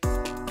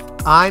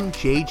I'm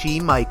J.G.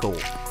 Michael,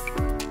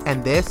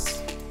 and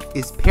this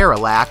is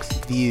Parallax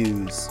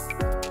Views.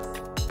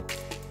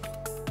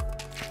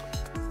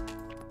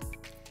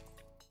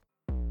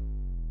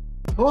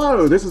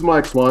 Hello, this is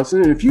Mike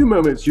Swanson. In a few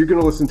moments, you're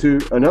going to listen to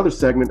another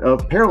segment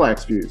of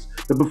Parallax Views.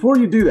 But before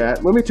you do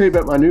that, let me tell you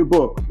about my new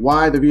book,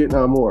 Why the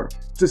Vietnam War.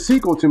 It's a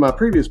sequel to my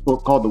previous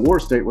book called The War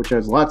State, which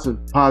has lots of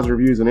positive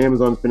reviews and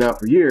Amazon's been out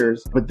for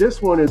years. But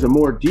this one is a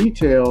more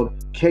detailed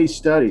case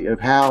study of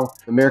how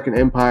American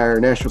empire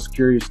and national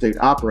security state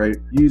operate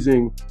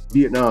using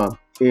Vietnam.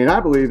 And I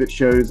believe it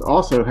shows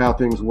also how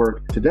things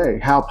work today,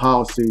 how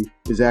policy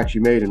is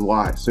actually made and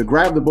why. So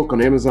grab the book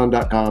on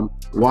Amazon.com,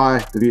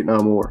 Why the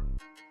Vietnam War.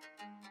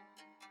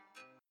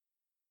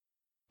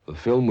 The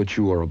film which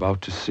you are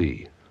about to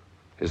see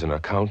is an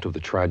account of the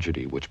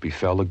tragedy which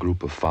befell a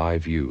group of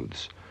 5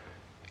 youths,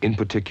 in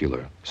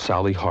particular,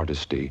 Sally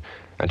Hardesty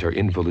and her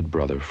invalid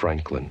brother,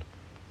 Franklin.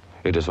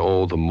 It is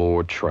all the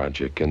more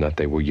tragic in that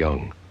they were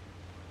young.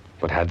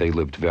 But had they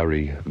lived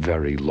very,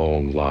 very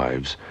long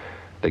lives,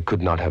 they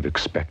could not have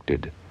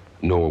expected,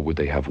 nor would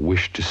they have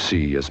wished to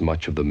see as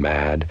much of the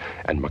mad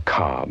and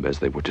macabre as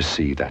they were to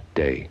see that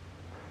day.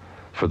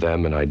 For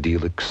them, an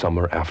idyllic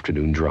summer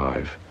afternoon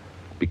drive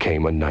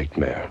became a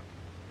nightmare.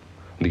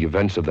 The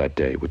events of that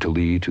day were to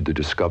lead to the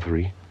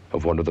discovery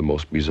of one of the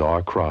most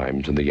bizarre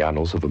crimes in the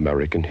annals of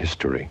American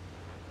history,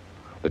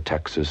 the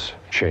Texas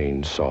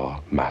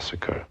Chainsaw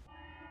Massacre.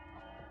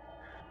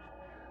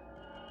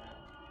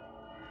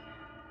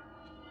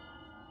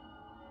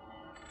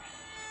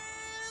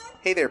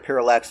 Hey there,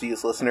 Parallax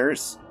Views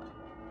listeners.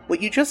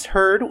 What you just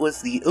heard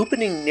was the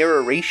opening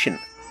narration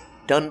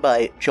done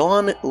by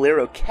John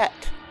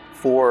Larroquette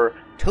for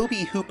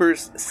Tobe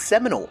Hooper's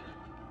seminal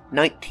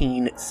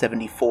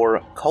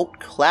 1974 cult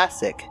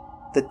classic,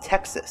 The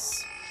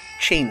Texas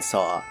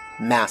Chainsaw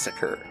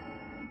Massacre.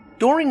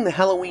 During the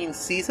Halloween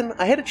season,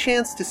 I had a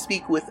chance to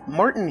speak with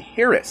Martin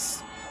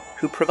Harris,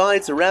 who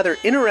provides a rather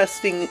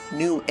interesting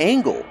new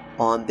angle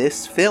on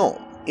this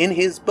film in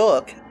his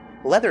book,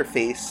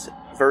 Leatherface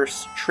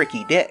vs.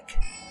 Tricky Dick,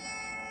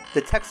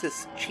 The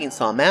Texas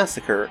Chainsaw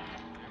Massacre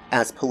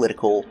as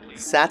Political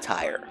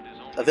Satire,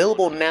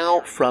 available now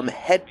from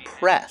Head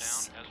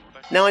Press.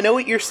 Now, I know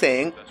what you're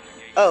saying.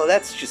 Oh,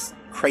 that's just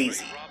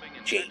crazy,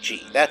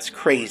 JG. That's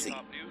crazy.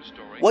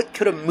 What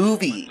could a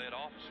movie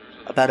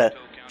about a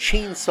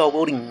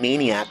chainsaw-wielding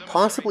maniac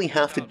possibly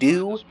have to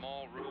do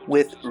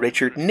with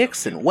Richard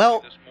Nixon?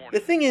 Well, the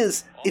thing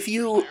is, if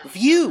you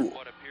view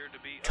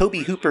Tobe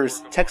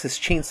Hooper's Texas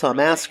Chainsaw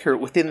Massacre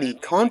within the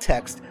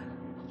context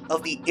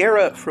of the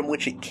era from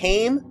which it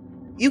came,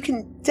 you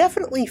can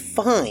definitely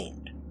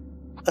find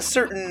a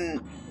certain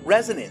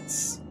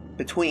resonance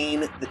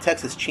between the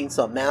Texas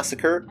Chainsaw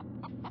Massacre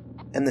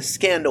and the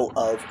scandal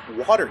of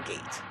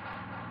Watergate.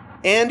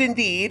 And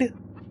indeed,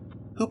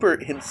 Hooper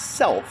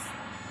himself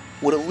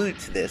would allude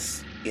to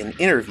this in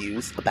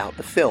interviews about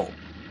the film.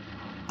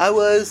 I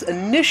was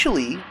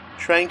initially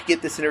trying to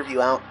get this interview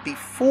out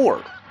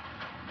before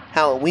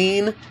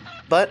Halloween,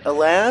 but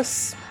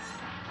alas,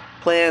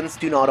 plans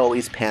do not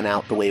always pan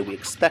out the way we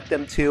expect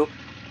them to,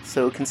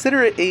 so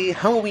consider it a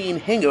Halloween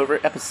hangover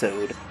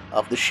episode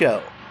of the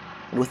show.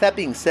 And with that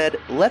being said,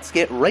 let's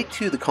get right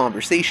to the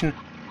conversation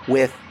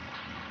with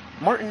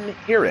Martin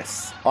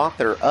Harris,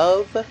 author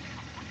of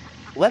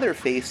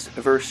Leatherface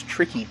vs.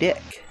 Tricky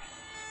Dick,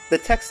 The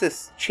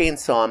Texas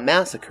Chainsaw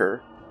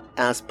Massacre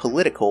as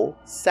Political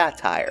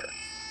Satire.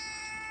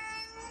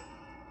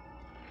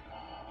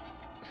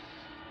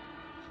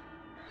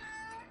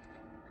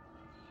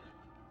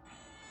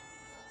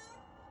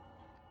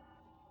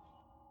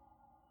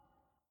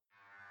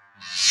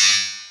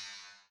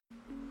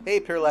 Hey,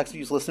 Parallax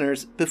Views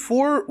listeners.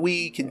 Before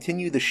we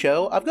continue the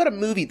show, I've got a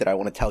movie that I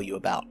want to tell you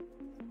about.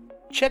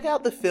 Check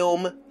out the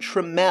film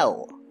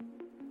Trammell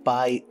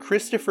by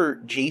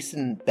Christopher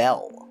Jason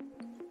Bell,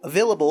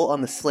 available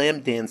on the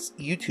Slamdance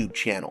YouTube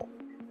channel.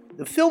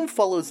 The film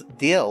follows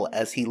Dale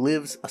as he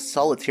lives a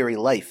solitary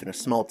life in a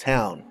small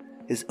town,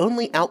 his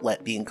only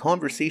outlet being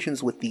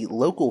conversations with the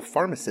local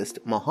pharmacist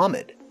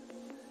Muhammad.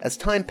 As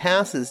time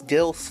passes,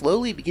 Dale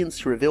slowly begins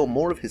to reveal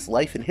more of his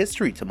life and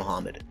history to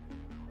Muhammad.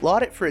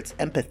 Lauded for its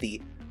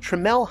empathy,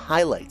 Trammell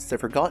highlights the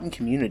forgotten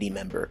community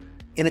member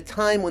in a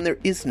time when there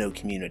is no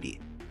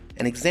community,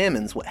 and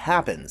examines what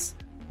happens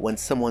when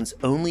someone's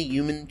only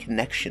human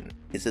connection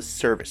is a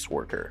service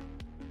worker.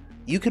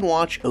 You can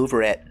watch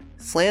over at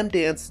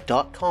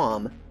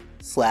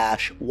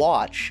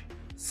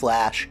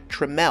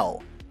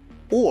slamdance.com/watch/Trammell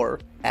or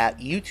at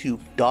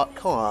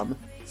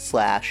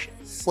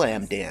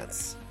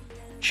youtube.com/slamdance.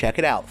 Check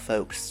it out,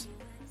 folks.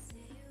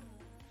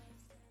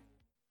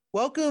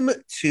 Welcome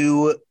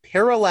to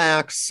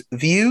Parallax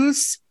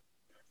Views.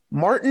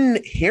 Martin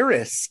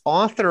Harris,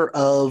 author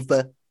of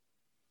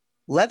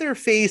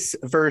Leatherface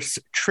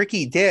vs.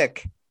 Tricky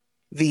Dick,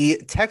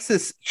 The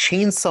Texas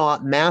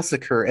Chainsaw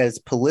Massacre as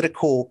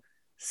Political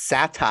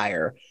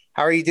Satire.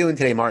 How are you doing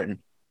today, Martin?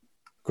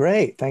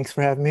 Great. Thanks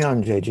for having me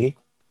on, JG.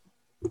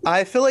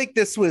 I feel like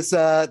this was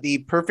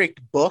the perfect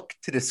book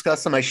to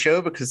discuss on my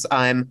show because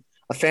I'm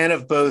a fan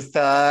of both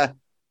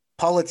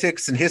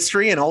politics and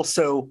history and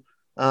also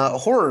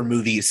horror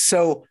movies.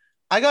 So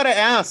I got to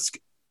ask,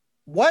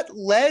 what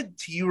led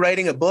to you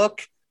writing a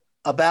book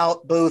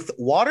about both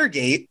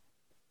Watergate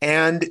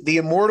and the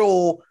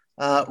immortal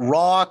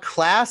raw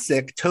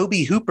classic Tobe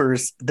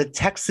Hooper's The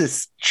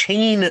Texas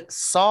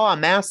Chainsaw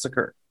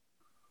Massacre?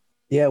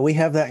 Yeah, we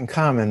have that in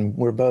common.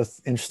 We're both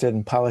interested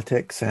in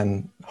politics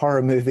and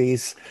horror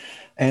movies.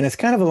 And it's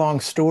kind of a long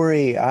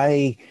story.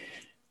 I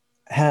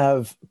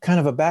have kind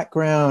of a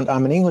background.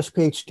 I'm an English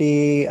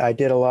PhD. I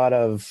did a lot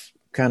of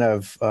kind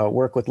of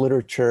work with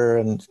literature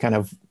and kind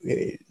of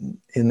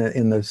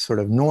in the sort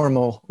of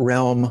normal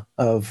realm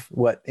of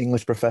what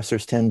English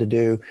professors tend to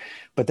do.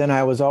 But then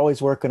I was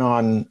always working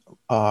on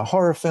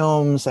horror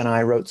films, and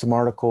I wrote some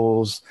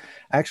articles.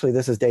 Actually,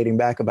 this is dating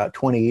back about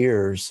 20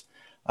 years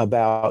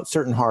about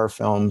certain horror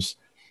films,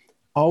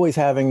 always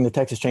having the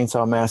Texas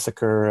Chainsaw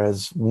Massacre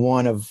as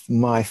one of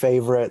my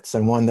favorites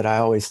and one that I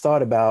always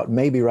thought about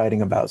maybe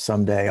writing about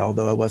someday,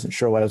 although I wasn't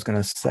sure what I was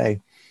going to say.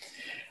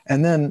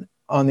 And then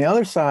on the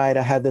other side,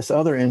 I had this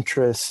other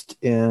interest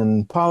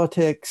in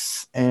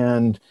politics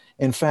and,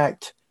 in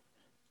fact,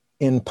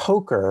 in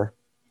poker.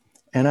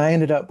 And I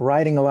ended up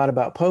writing a lot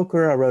about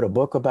poker. I wrote a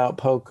book about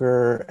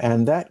poker,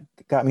 and that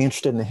got me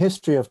interested in the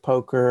history of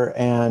poker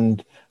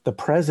and the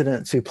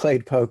presidents who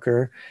played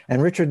poker.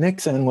 And Richard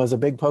Nixon was a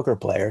big poker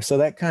player. So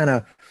that kind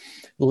of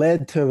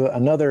led to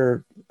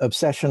another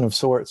obsession of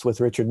sorts with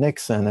Richard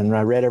Nixon. And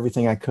I read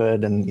everything I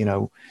could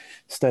and,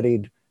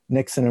 studied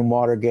Nixon and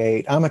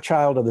Watergate. I'm a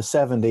child of the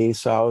 70s,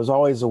 so I was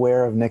always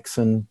aware of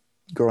Nixon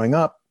growing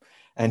up.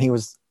 And he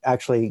was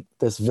actually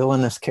this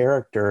villainous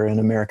character in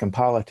American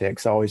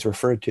politics, always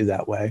referred to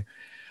that way.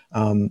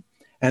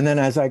 And then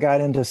as I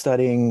got into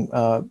studying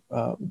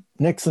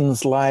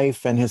Nixon's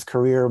life and his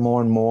career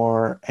more and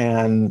more,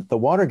 and the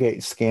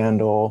Watergate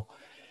scandal,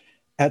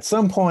 at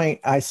some point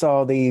I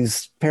saw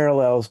these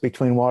parallels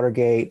between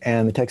Watergate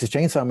and the Texas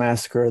Chainsaw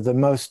Massacre, the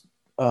most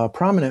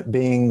prominent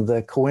being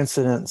the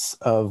coincidence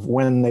of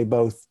when they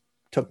both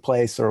took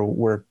place or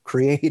were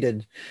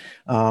created.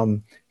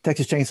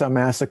 Texas Chainsaw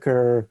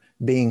Massacre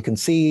being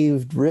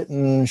conceived,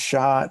 written,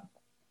 shot,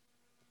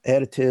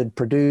 edited,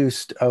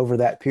 produced over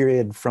that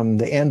period from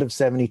the end of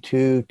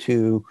 72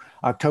 to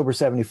October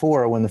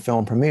 74 when the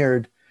film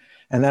premiered.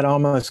 And that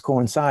almost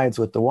coincides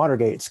with the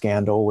Watergate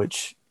scandal,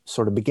 which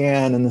sort of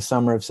began in the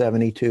summer of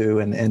 72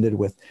 and ended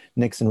with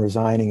Nixon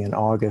resigning in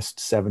August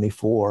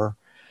 74.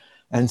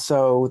 And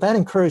so that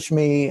encouraged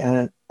me,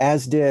 and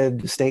as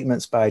did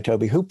statements by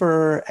Tobe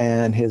Hooper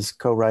and his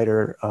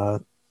co-writer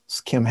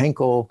Kim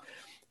Henkel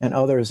and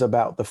others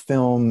about the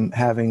film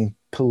having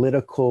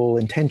political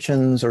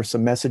intentions or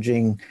some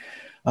messaging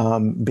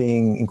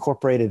being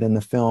incorporated in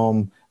the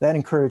film. That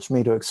encouraged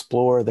me to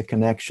explore the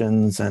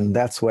connections, and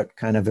that's what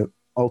kind of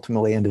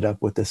ultimately ended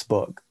up with this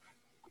book.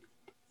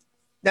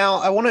 Now,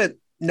 I want to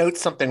note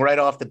something right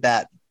off the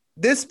bat.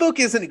 This book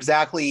isn't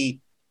exactly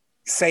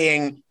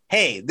saying,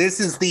 hey, this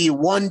is the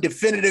one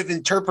definitive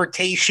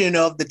interpretation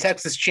of the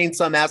Texas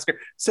Chainsaw Massacre.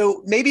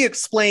 So maybe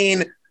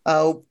explain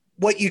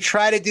what you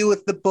try to do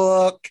with the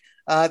book,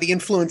 the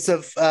influence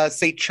of,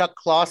 say, Chuck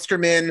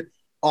Klosterman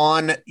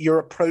on your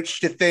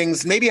approach to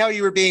things, maybe how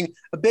you were being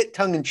a bit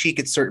tongue-in-cheek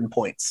at certain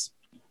points.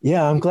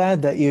 Yeah, I'm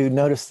glad that you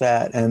noticed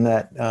that and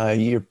that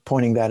you're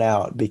pointing that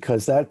out,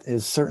 because that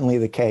is certainly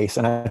the case.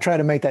 And I try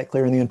to make that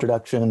clear in the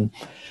introduction.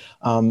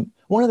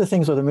 One of the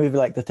things with a movie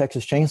like the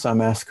Texas Chainsaw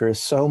Massacre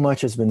is so much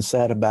has been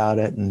said about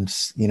it, and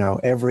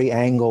every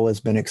angle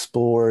has been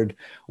explored.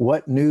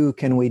 What new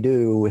can we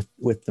do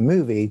with the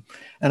movie?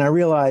 And I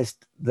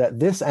realized that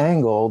this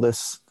angle,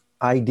 this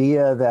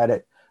idea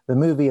that the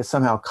movie is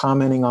somehow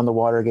commenting on the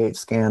Watergate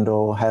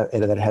scandal, that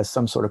it has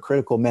some sort of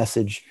critical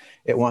message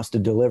it wants to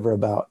deliver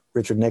about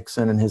Richard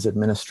Nixon and his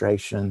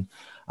administration,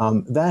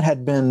 that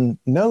had been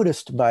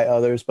noticed by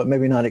others, but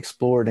maybe not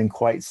explored in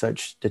quite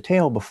such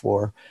detail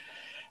before.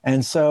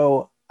 And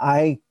so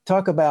I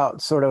talk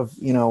about sort of,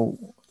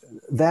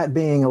 that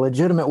being a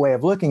legitimate way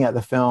of looking at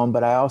the film,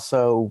 but I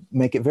also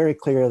make it very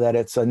clear that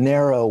it's a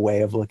narrow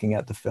way of looking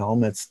at the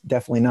film. It's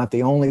definitely not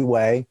the only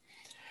way.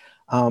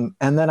 And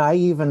then I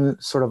even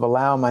sort of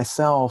allow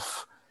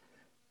myself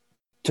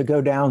to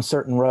go down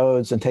certain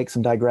roads and take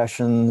some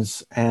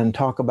digressions and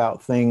talk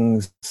about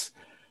things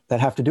that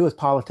have to do with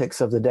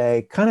politics of the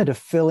day, kind of to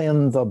fill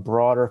in the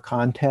broader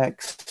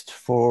context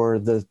for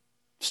the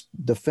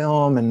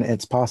film and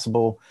its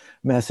possible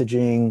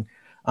messaging,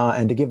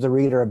 and to give the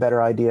reader a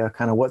better idea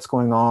kind of what's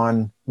going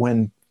on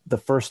when the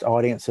first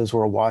audiences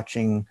were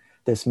watching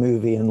this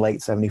movie in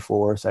late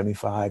 74,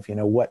 75,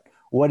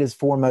 what is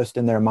foremost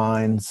in their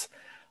minds.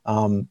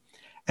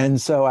 And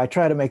so I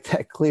try to make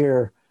that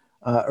clear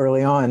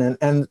early on.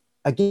 And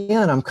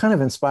again, I'm kind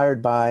of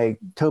inspired by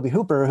Tobe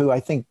Hooper, who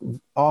I think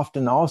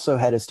often also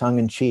had his tongue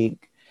in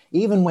cheek,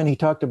 even when he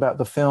talked about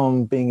the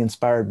film being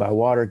inspired by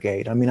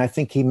Watergate. I mean, I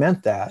think he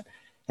meant that.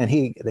 And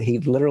he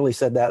literally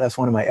said that. That's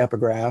one of my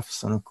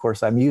epigraphs. And of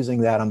course, I'm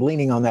using that. I'm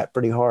leaning on that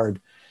pretty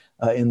hard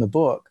in the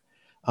book.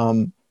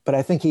 But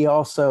I think he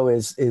also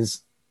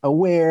is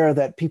aware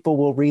that people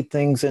will read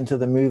things into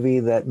the movie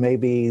that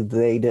maybe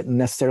they didn't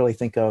necessarily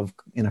think of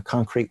in a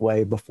concrete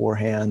way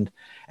beforehand.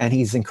 And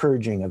he's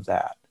encouraging of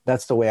that.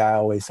 That's the way I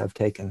always have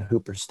taken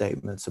Hooper's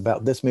statements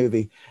about this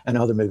movie and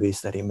other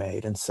movies that he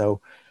made. And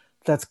so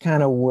that's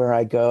kind of where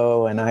I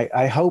go. And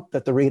I hope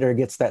that the reader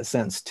gets that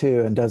sense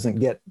too and doesn't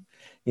get,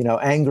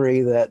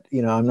 angry that,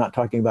 I'm not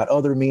talking about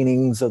other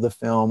meanings of the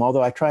film,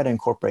 although I try to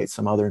incorporate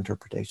some other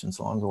interpretations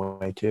along the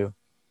way too.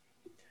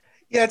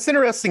 Yeah, it's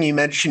interesting you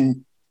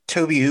mentioned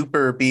Tobe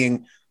Hooper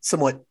being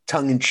somewhat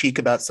tongue-in-cheek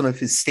about some of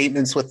his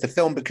statements with the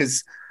film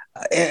because,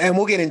 and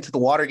we'll get into the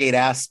Watergate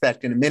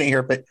aspect in a minute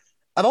here, but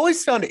I've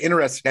always found it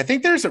interesting. I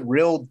think there's a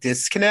real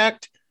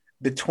disconnect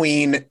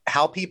between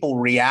how people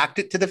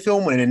reacted to the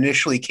film when it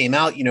initially came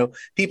out.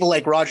 People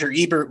like Roger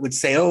Ebert would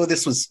say, oh,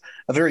 this was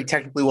a very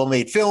technically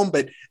well-made film,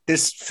 but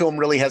this film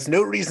really has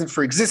no reason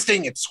for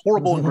existing. It's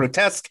horrible and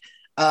grotesque.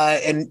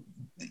 And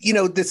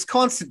this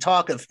constant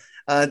talk of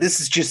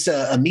this is just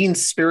a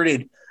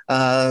mean-spirited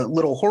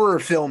little horror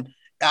film.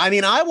 I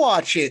mean, I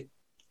watch it,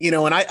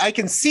 and I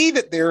can see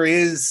that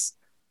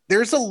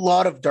there's a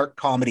lot of dark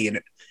comedy in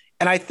it.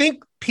 And I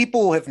think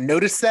people have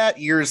noticed that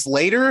years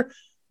later,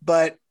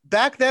 but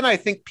back then I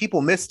think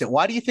people missed it.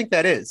 Why do you think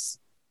that is?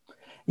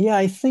 Yeah,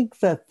 I think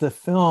that the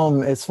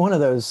film, it's one of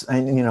those,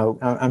 and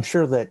I'm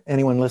sure that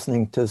anyone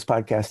listening to this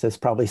podcast has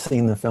probably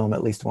seen the film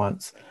at least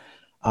once.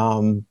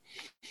 But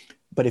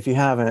if you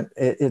haven't,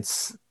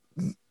 it's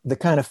the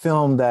kind of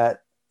film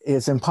that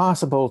is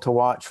impossible to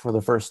watch for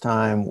the first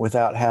time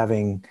without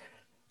having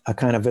a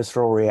kind of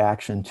visceral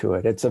reaction to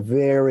it. It's a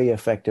very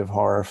effective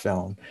horror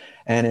film,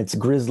 and it's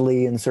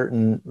grisly in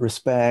certain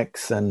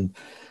respects, and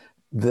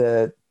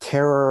the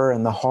terror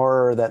and the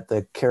horror that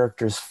the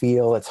characters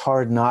feel, it's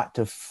hard not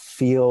to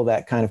feel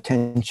that kind of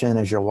tension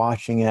as you're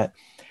watching it.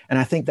 And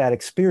I think that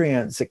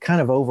experience, it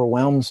kind of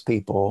overwhelms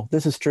people.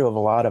 This is true of a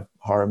lot of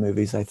horror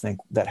movies, I think,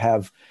 that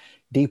have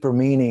deeper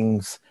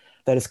meanings,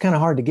 that it's kind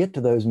of hard to get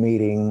to those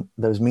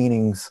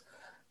meanings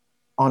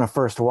on a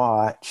first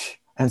watch.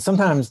 And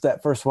sometimes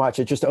that first watch,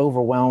 it just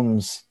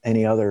overwhelms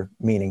any other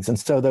meanings. And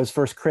so those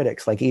first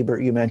critics, like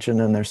Ebert you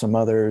mentioned, and there's some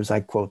others,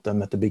 I quote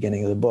them at the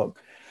beginning of the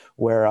book,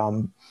 where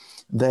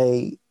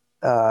they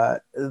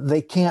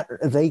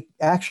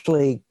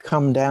actually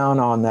come down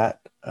on that.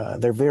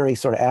 They're very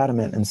sort of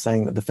adamant in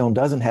saying that the film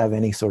doesn't have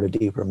any sort of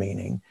deeper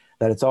meaning,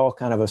 that it's all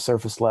kind of a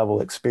surface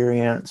level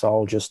experience,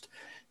 all just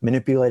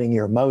manipulating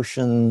your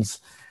emotions.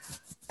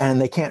 And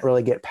they can't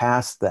really get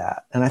past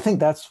that. And I think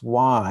that's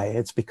why.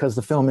 It's because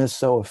the film is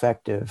so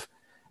effective.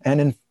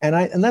 And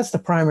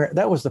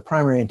that was the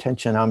primary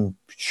intention, I'm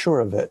sure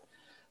of it,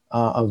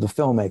 of the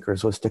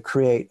filmmakers, was to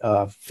create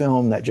a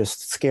film that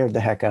just scared the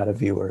heck out of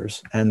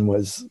viewers and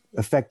was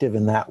effective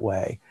in that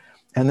way.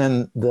 And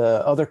then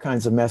the other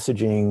kinds of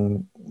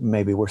messaging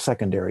maybe were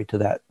secondary to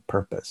that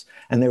purpose.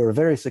 And they were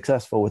very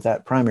successful with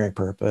that primary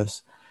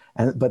purpose.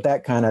 But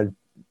that kind of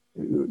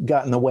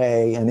got in the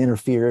way and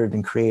interfered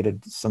and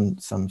created some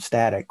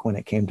static when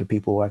it came to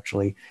people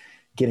actually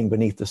getting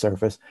beneath the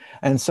surface.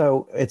 And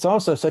so it's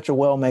also such a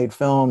well-made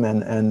film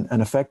and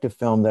an effective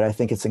film that I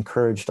think it's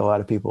encouraged a lot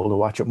of people to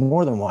watch it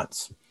more than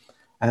once.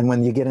 And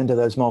when you get into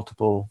those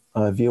multiple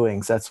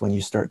viewings, that's when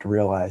you start to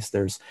realize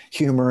there's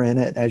humor in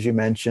it, as you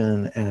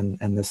mentioned,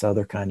 and this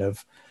other kind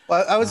of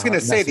Well, I was going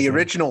to say the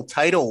original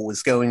title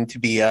was going to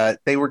be,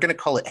 they were going to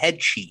call it Head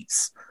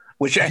Cheese,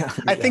 which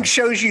I think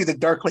shows you the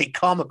darkly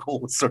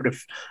comical sort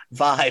of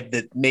vibe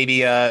that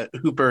maybe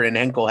Hooper and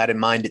Henkel had in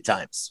mind at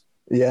times.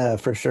 Yeah,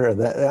 for sure.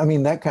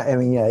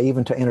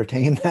 Even to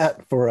entertain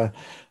that for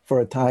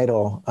a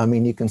title, I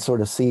mean, you can sort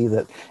of see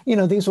that,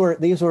 these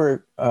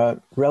were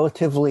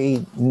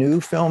relatively new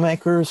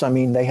filmmakers. I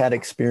mean, they had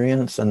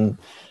experience, and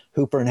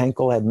Hooper and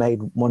Henkel had made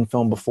one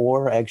film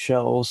before,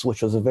 Eggshells,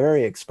 which was a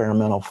very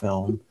experimental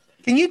film.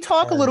 Can you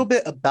talk a little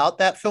bit about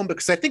that film?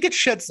 Because I think it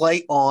sheds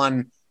light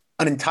on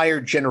an entire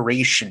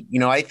generation.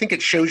 I think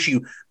it shows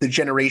you the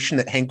generation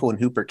that Henkel and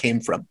Hooper came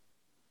from.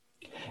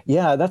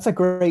 Yeah, that's a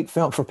great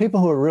film for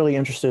people who are really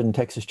interested in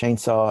Texas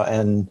Chainsaw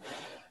and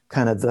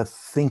kind of the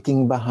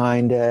thinking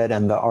behind it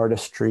and the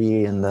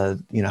artistry and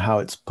the, how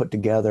it's put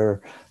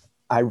together.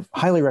 I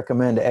highly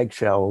recommend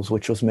Eggshells,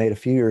 which was made a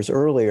few years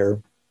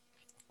earlier,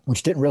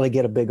 which didn't really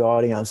get a big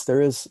audience.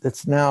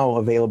 It's now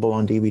available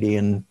on DVD,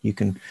 and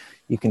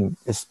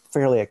it's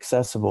fairly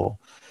accessible.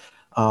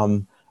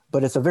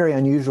 But it's a very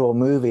unusual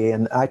movie,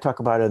 and I talk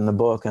about it in the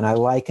book, and I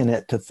liken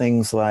it to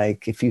things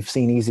like, if you've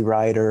seen Easy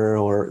Rider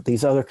or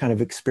these other kind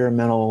of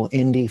experimental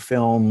indie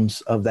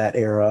films of that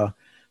era,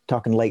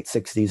 talking late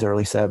 60s,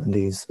 early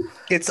 70s.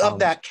 It's of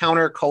that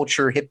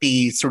counterculture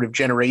hippie sort of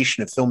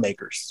generation of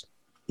filmmakers.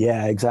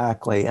 Yeah,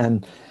 exactly.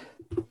 And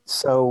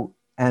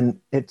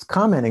it's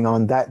commenting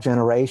on that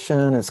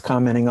generation. It's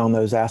commenting on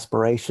those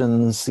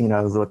aspirations,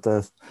 with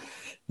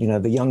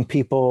the young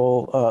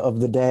people of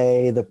the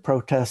day, the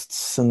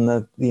protests, and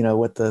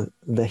with the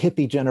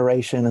hippie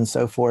generation and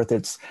so forth.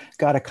 It's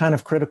got a kind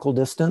of critical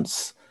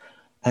distance,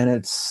 and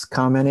it's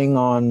commenting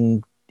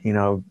on,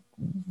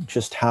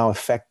 just how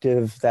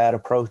effective that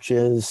approach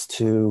is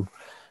to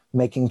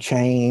making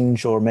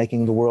change or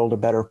making the world a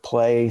better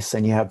place.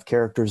 And you have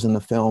characters in the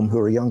film who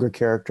are younger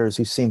characters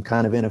who seem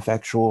kind of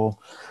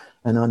ineffectual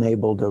and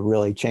unable to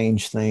really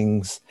change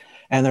things.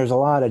 And there's a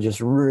lot of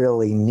just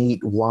really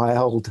neat,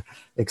 wild,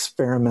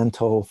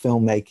 experimental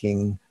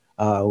filmmaking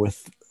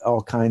with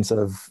all kinds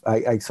of,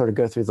 I sort of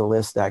go through the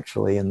list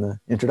actually in the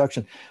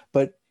introduction,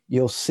 but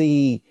you'll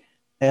see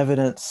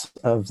evidence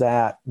of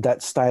that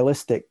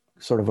stylistic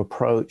sort of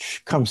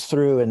approach comes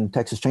through in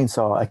Texas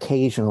Chainsaw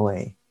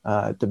occasionally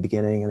at the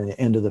beginning and the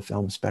end of the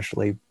film,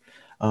 especially,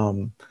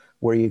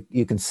 where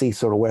you can see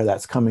sort of where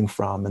that's coming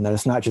from, and that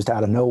it's not just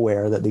out of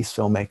nowhere that these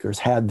filmmakers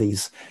had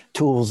these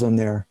tools in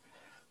their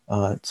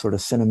sort of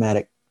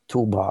cinematic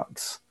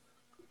toolbox.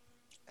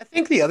 I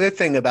think the other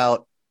thing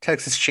about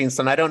Texas Chainsaw,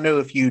 and I don't know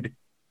if you'd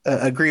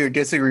agree or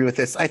disagree with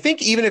this, I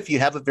think even if you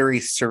have a very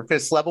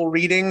surface level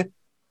reading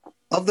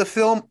of the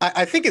film,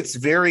 I think it's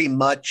very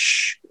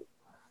much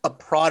a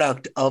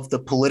product of the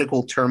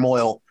political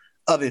turmoil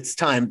of its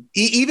time.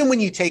 Even when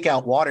you take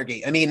out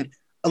Watergate, I mean,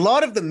 a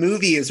lot of the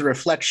movie is a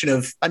reflection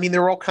of, I mean,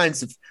 there are all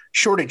kinds of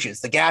shortages,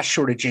 the gas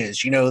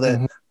shortages, you know,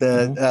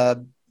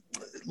 the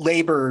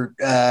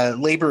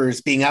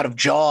laborers being out of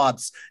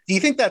jobs. Do you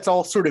think that's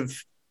all sort of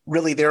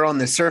really there on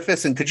the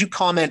surface? And could you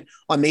comment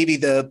on maybe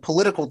the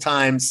political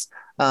times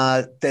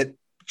that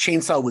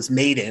Chainsaw was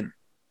made in?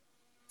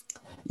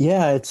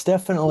 Yeah, it's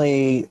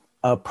definitely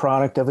a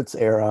product of its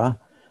era.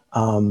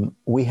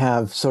 We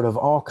have sort of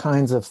all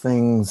kinds of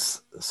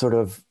things sort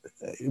of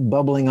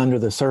bubbling under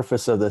the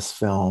surface of this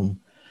film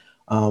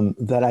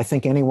that I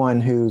think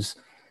anyone who's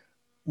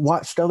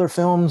watched other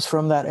films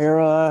from that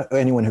era,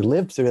 anyone who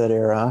lived through that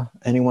era,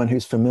 anyone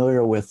who's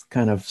familiar with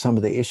kind of some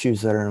of the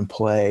issues that are in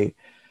play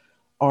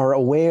are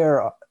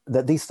aware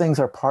that these things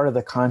are part of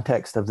the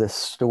context of this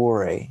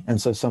story.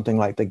 And so something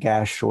like the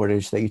gas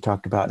shortage that you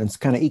talked about, and it's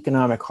kind of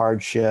economic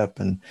hardship,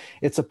 and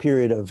it's a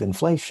period of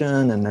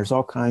inflation, and there's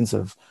all kinds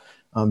of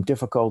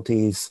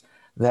difficulties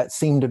that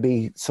seem to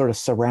be sort of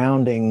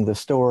surrounding the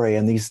story.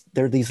 And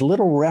there are these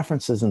little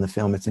references in the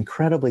film. It's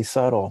incredibly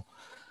subtle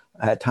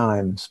at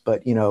times,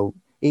 but, you know,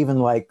 even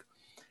like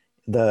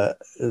the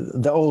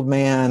old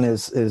man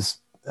is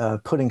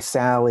putting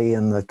Sally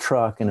in the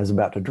truck and is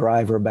about to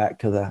drive her back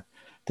to the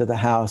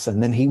house,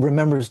 and then he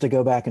remembers to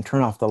go back and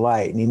turn off the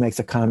light, and he makes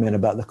a comment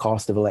about the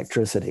cost of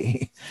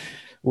electricity,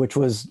 which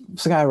was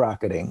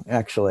skyrocketing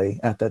actually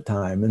at that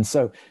time. And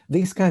so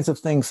these kinds of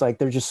things, like,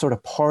 they're just sort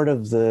of part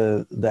of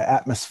the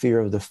atmosphere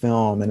of the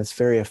film, and it's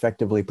very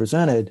effectively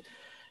presented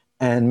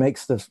and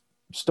makes the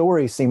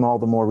story seem all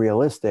the more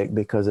realistic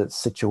because it's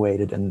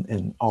situated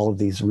in all of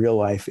these real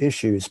life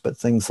issues. But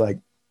things like,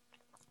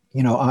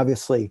 you know,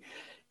 obviously,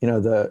 you know,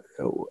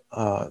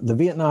 the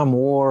Vietnam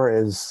War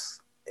is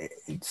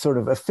sort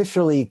of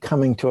officially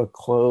coming to a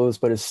close,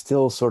 but it's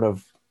still sort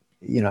of,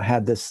 you know,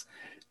 had this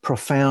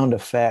profound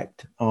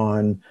effect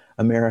on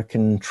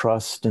American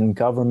trust in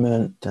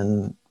government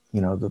and,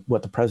 you know,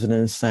 what the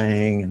president is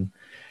saying and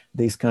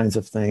these kinds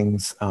of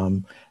things,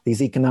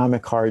 these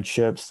economic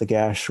hardships, the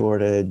gas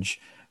shortage.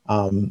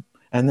 And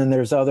then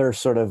there's other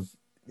sort of,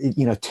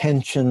 you know,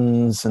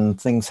 tensions and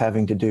things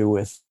having to do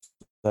with,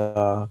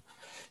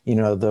 you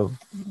know,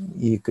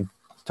 you could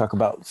talk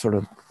about sort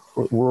of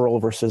rural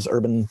versus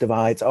urban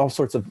divides, all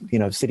sorts of, you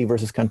know, city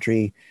versus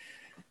country,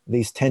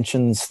 these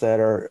tensions that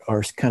are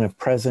kind of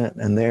present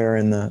and there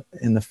in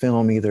the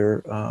film,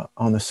 either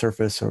on the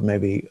surface or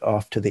maybe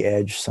off to the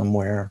edge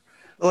somewhere.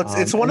 Well,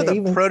 it's one of the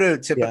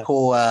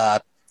prototypical. Yeah.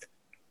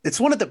 It's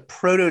one of the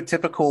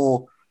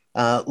prototypical.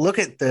 Look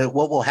at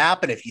what will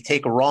happen if you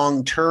take a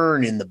wrong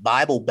turn in the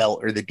Bible Belt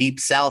or the Deep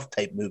South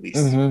type movies.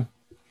 Mm-hmm.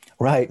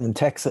 Right, and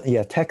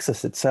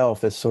Texas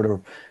itself is sort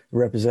of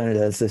represented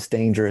as this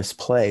dangerous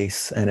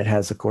place, and it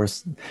has, of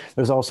course,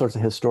 there's all sorts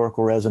of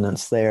historical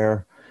resonance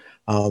there,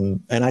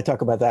 and I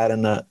talk about that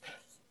in the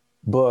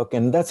book,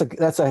 and that's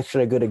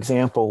actually a good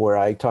example where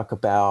I talk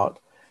about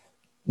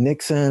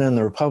Nixon and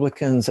the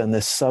Republicans and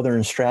this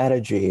Southern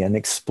strategy and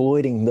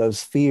exploiting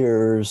those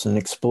fears and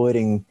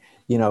exploiting,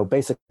 you know,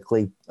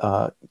 basically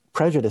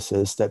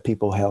prejudices that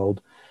people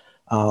held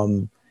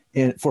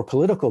for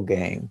political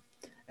gain.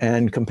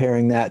 And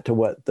comparing that to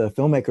what the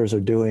filmmakers are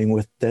doing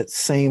with that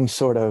same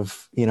sort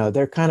of, you know,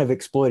 they're kind of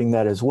exploiting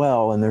that as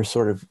well, and they're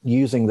sort of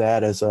using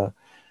that as an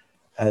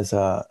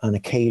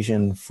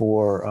occasion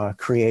for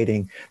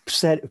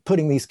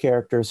putting these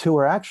characters who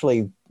are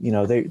actually, you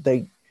know,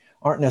 they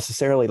aren't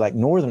necessarily like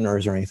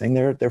Northerners or anything.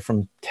 They're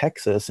from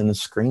Texas. In the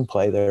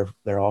screenplay,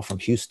 they're all from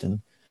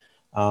Houston,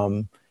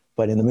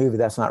 but in the movie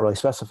that's not really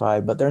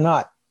specified. But they're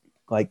not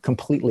like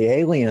completely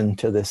alien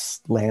to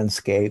this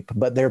landscape,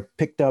 but they're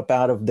picked up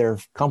out of their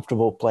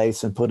comfortable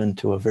place and put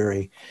into a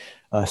very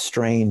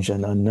strange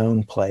and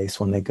unknown place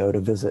when they go to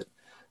visit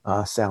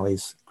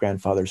Sally's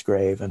grandfather's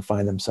grave and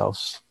find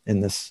themselves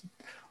in this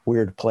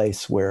weird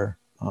place where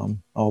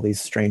all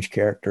these strange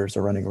characters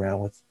are running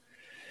around with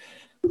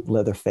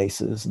leather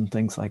faces and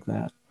things like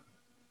that.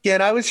 Yeah,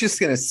 and I was just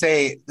going to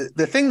say,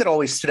 the thing that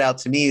always stood out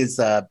to me is,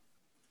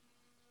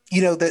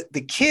 you know,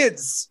 the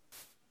kids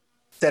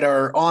that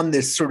are on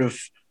this sort of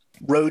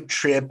road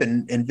trip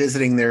and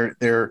visiting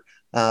their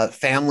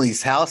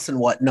family's house and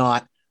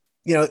whatnot,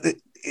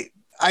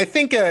 I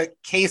think a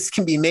case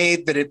can be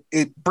made that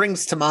it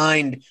brings to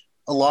mind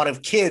a lot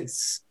of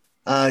kids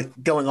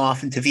going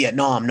off into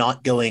Vietnam,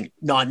 not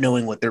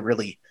knowing what they're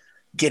really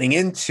getting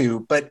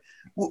into. But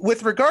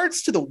with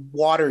regards to the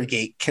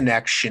Watergate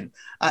connection,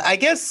 I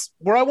guess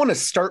where I want to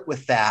start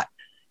with that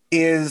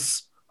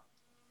is,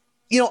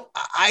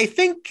 I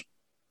think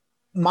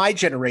my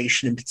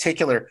generation in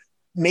particular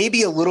may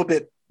be a little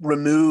bit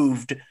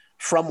removed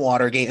from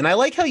Watergate. And I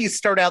like how you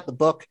start out the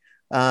book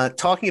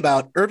talking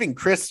about Irving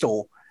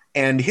Kristol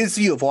and his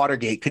view of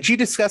Watergate. Could you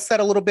discuss that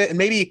a little bit and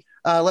maybe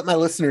let my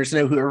listeners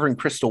know who Irving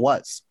Kristol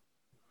was?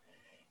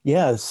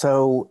 Yeah,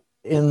 so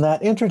in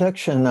that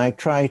introduction, I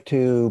try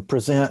to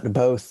present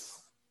both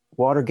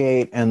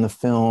Watergate and the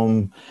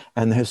film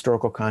and the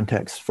historical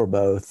context for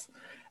both.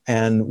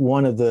 And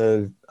one of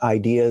the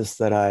ideas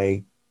that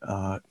I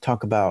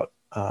talk about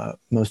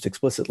most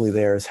explicitly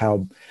there is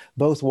how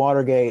both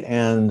Watergate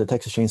and the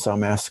Texas Chainsaw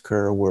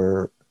Massacre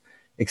were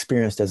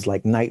experienced as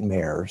like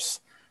nightmares.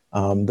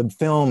 The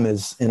film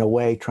is in a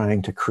way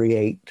trying to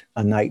create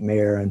a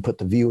nightmare and put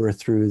the viewer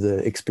through the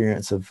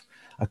experience of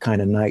a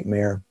kind of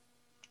nightmare.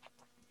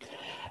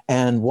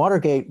 And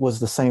Watergate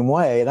was the same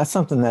way. That's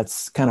something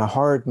that's kind of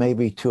hard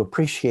maybe to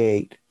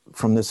appreciate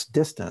from this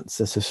distance,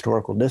 this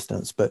historical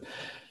distance. But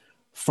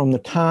from the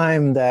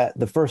time that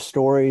the first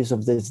stories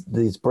of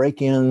these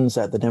break-ins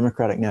at the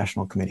Democratic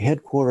National Committee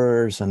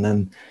headquarters, and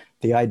then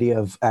the idea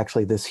of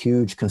actually this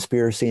huge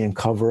conspiracy and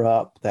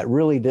cover-up that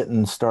really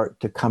didn't start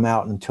to come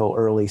out until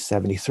early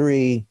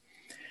 73.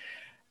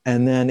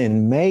 And then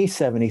in May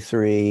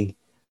 73,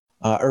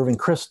 Irving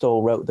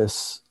Kristol wrote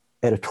this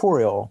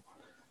editorial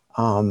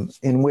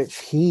in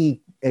which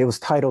it was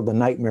titled The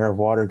Nightmare of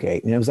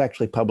Watergate. And it was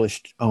actually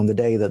published on the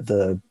day that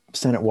the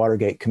Senate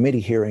Watergate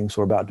committee hearings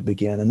were about to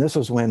begin. And this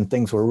was when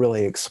things were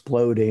really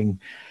exploding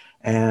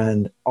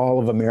and all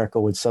of America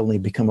would suddenly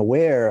become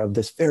aware of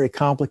this very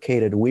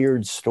complicated,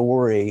 weird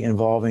story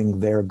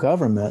involving their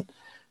government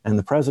and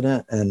the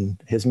president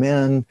and his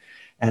men.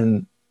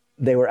 And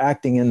they were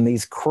acting in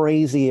these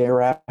crazy,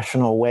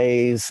 irrational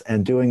ways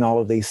and doing all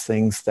of these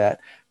things that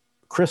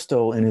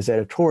Kristol in his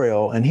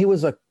editorial, and he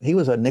was a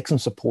Nixon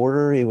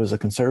supporter, he was a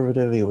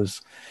conservative, he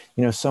was,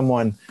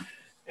 someone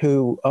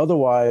who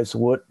otherwise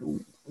would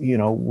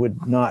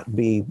not normally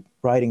be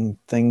writing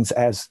things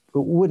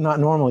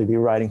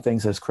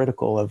as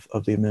critical of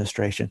the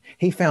administration.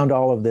 He found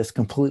all of this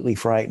completely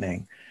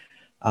frightening.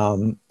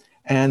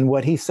 And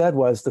what he said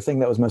was the thing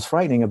that was most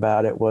frightening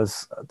about it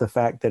was the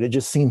fact that it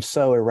just seemed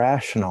so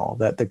irrational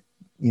that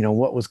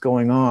what was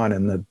going on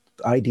and the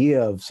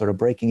idea of sort of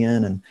breaking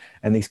in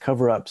and these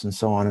cover-ups and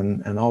so on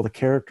and all the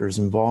characters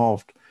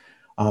involved.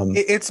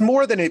 It's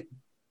more than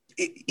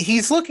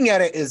he's looking at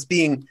it as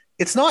being,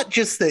 it's not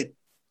just that,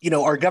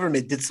 our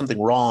government did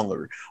something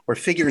wrong or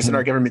figures in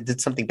our government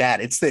did something bad.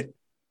 It's that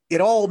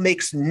it all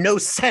makes no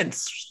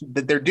sense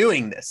that they're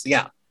doing this.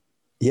 Yeah.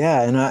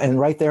 Yeah. And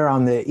right there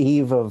on the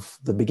eve of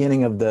the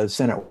beginning of the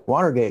Senate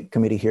Watergate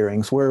committee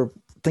hearings, where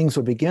things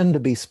would begin to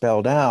be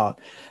spelled out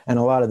and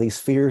a lot of these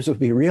fears would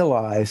be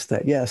realized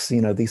that, yes,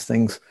 these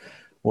things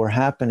were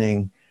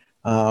happening.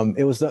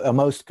 It was a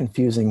most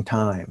confusing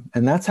time.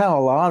 And that's how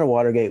a lot of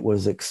Watergate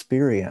was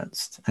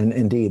experienced. And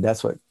indeed,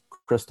 that's what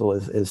Kristol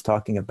is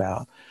talking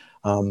about.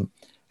 And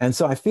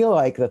so I feel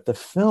like that the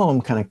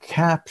film kind of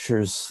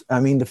captures,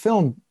 the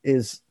film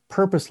is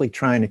purposely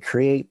trying to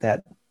create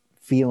that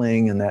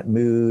feeling and that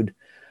mood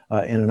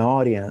in an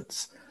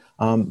audience.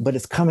 But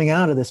it's coming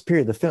out of this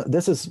period. The film,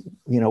 this is,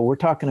 we're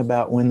talking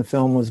about when the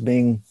film was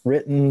being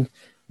written.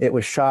 It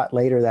was shot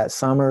later that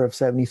summer of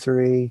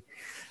 73.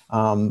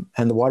 And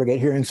the Watergate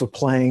hearings were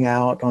playing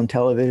out on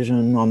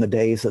television on the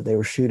days that they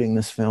were shooting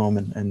this film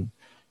and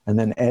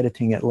then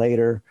editing it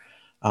later.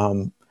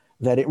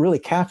 That it really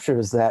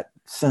captures that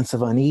sense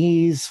of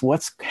unease.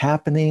 What's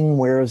happening?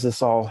 Where is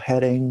this all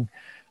heading?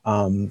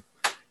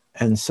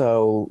 And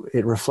so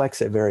it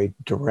reflects it very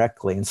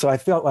directly. And so I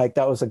felt like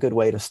that was a good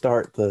way to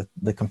start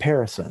the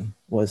comparison,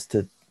 was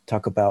to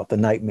talk about the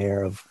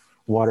nightmare of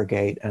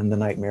Watergate and the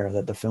nightmare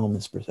that the film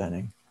is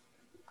presenting.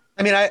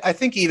 I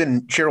think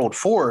even Gerald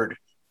Ford,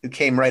 who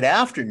came right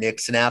after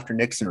Nixon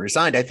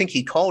resigned, I think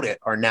he called it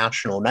our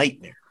national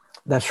nightmare.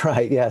 That's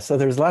right. Yeah. So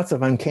there's lots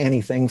of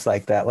uncanny things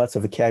like that, lots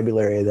of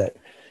vocabulary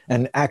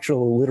and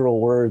actual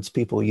literal words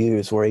people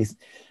use, where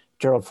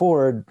Gerald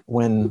Ford,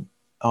 when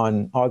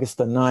on August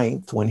the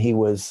 9th, when he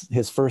was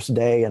his first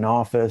day in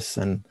office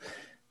and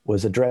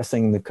was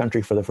addressing the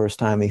country for the first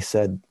time, he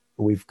said,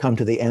 "We've come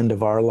to the end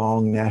of our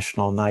long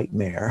national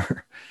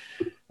nightmare."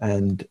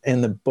 And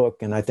in the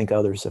book, and I think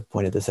others have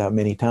pointed this out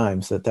many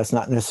times, that that's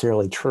not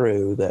necessarily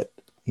true, that,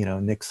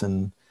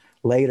 Nixon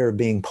later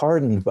being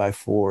pardoned by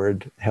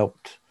Ford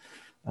helped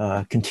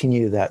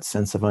continue that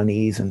sense of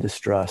unease and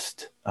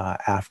distrust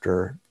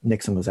after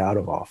Nixon was out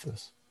of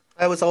office.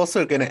 I was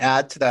also going to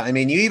add to that.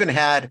 You even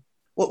had,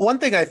 one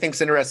thing I think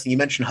is interesting, you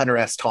mentioned Hunter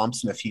S.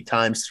 Thompson a few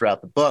times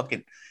throughout the book.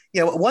 And,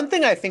 one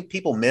thing I think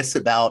people miss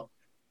about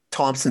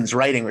Thompson's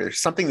writing, where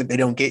there's something that they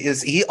don't get,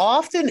 is he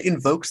often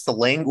invokes the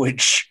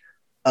language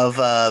of,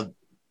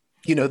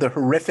 the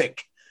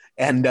horrific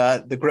and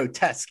the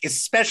grotesque,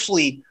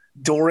 especially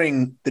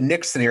during the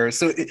Nixon era.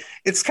 So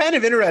it's kind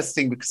of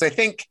interesting because I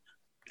think,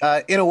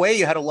 in a way,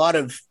 you had a lot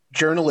of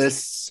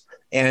journalists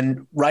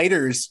and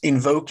writers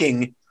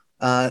invoking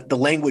the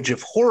language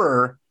of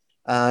horror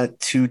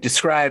to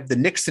describe the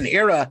Nixon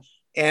era.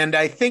 And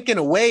I think in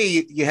a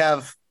way you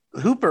have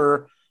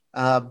Hooper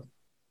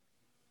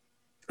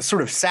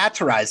sort of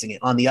satirizing it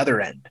on the other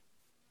end.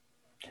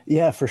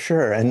 Yeah, for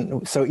sure.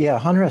 And so, yeah,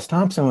 Hunter S.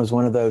 Thompson was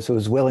one of those who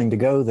was willing to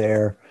go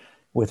there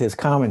with his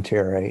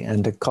commentary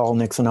and to call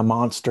Nixon a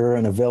monster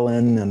and a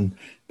villain and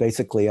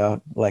basically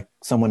like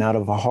someone out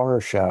of a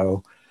horror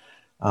show.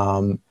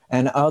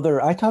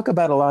 I talk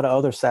about a lot of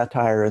other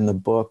satire in the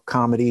book,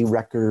 comedy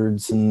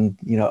records and,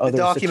 other the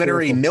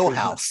documentary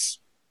Millhouse.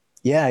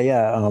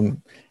 Yeah.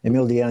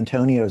 Emil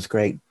D'Antonio's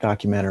great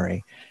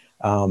documentary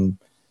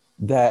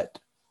that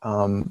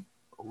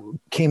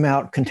came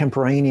out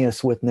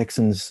contemporaneous with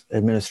Nixon's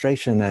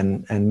administration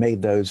and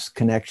made those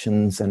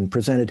connections and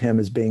presented him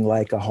as being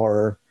like a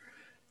horror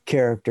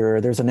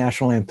character. There's a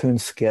National Lampoon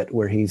skit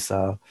where he's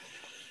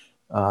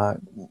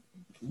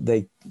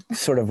they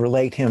sort of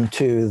relate him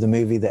to the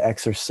movie The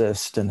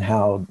Exorcist and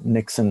how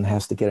Nixon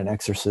has to get an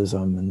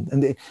exorcism.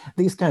 And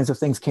these kinds of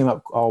things came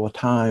up all the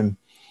time.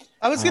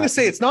 I was going to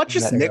say, it's not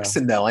just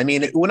Nixon, though. I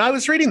mean, when I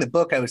was reading the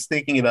book, I was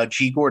thinking about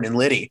G. Gordon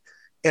Liddy.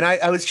 And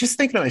I was just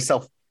thinking to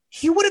myself,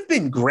 he would have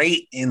been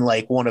great in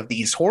like one of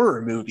these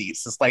horror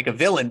movies as like a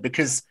villain,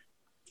 because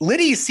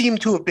Liddy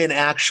seemed to have been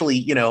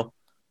actually,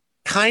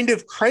 kind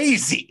of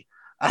crazy.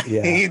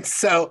 Yeah.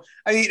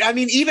 I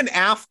mean, even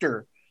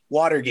after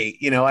Watergate,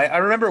 I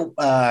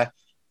remember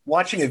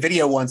watching a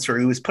video once where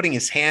he was putting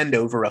his hand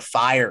over a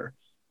fire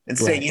and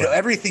saying,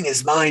 everything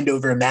is mind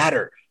over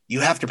matter.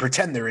 You have to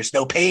pretend there is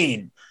no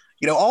pain.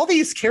 All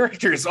these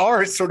characters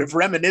are sort of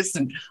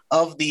reminiscent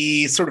of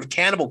the sort of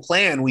cannibal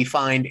clan we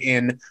find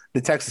in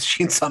the Texas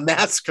Chainsaw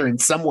Massacre in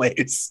some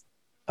ways.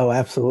 Oh,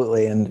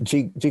 absolutely. And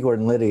G.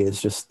 Gordon Liddy is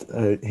just,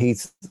 I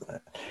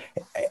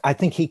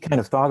think he kind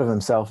of thought of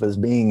himself as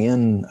being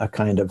in a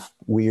kind of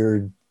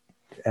weird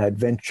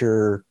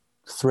adventure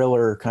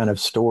thriller kind of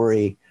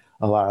story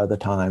a lot of the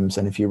times.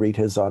 And if you read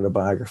his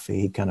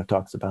autobiography, he kind of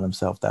talks about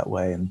himself that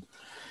way. And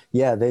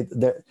yeah,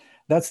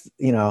 that's,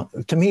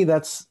 to me,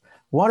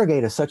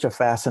 Watergate is such a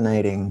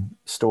fascinating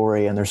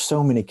story. And there's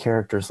so many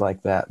characters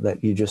like that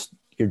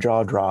your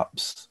jaw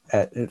drops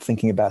at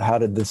thinking about how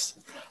did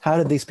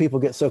these people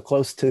get so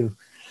close to,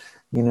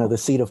 the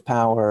seat of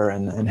power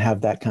and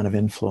have that kind of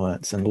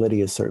influence. And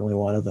Liddy is certainly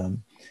one of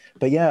them.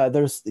 But yeah,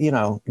 there's,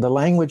 the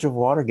language of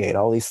Watergate,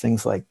 all these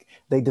things, like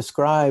they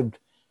described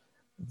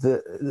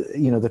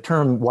the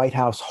term White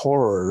House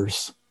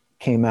horrors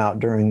came out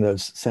during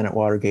those Senate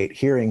Watergate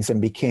hearings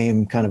and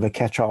became kind of a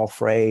catch-all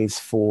phrase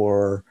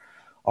for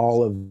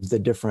all of the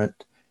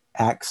different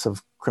acts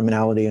of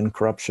criminality and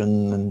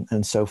corruption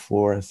and so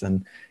forth.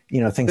 And,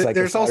 things like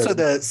there's also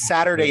the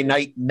Saturday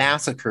Night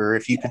Massacre,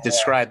 if you could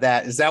describe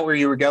that. Is that where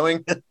you were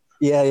going?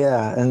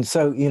 Yeah. And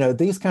so,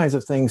 these kinds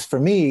of things for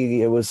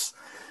me, it was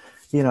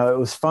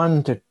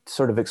fun to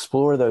sort of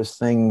explore those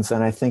things.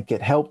 And I think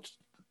it helped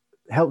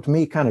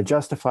me kind of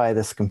justify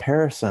this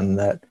comparison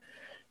that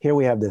here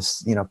we have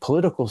this,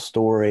 political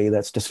story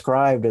that's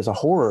described as a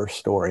horror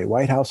story,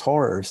 White House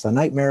horrors, the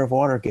nightmare of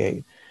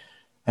Watergate.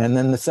 And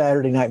then the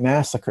Saturday Night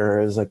Massacre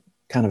is a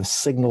kind of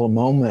signal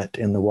moment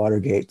in the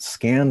Watergate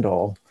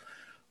scandal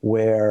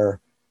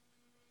where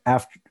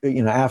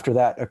after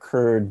that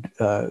occurred,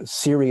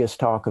 serious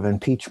talk of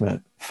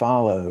impeachment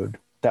followed.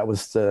 That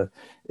was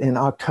in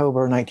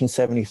October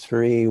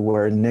 1973,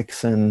 where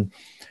Nixon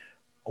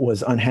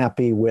was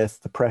unhappy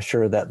with the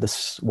pressure that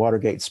this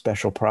Watergate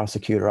special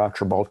prosecutor,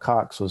 Archibald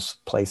Cox, was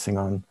placing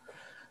on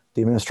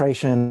the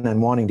administration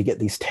and wanting to get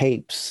these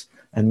tapes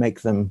and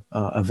make them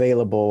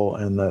available.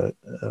 And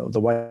the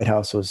White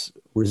House was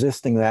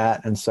resisting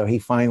that. And so he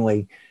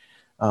finally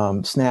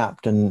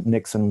snapped, and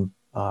Nixon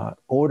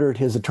ordered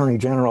his Attorney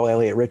General,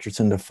 Elliot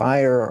Richardson, to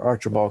fire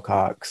Archibald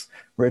Cox.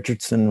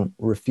 Richardson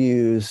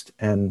refused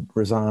and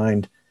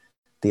resigned.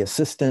 The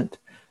Assistant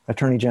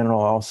Attorney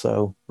General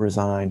also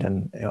resigned,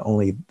 and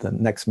only the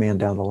next man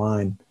down the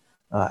line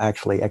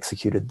actually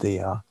executed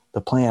the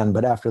plan.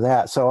 But after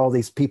that, so all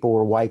these people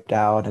were wiped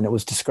out, and it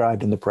was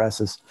described in the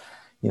press as,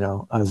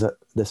 as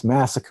this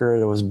massacre.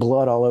 There was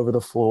blood all over the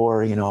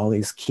floor. All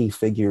these key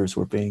figures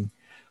were being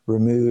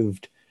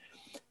removed.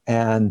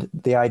 And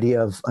the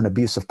idea of an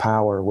abuse of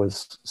power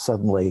was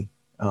suddenly,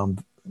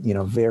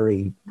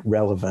 very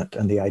relevant.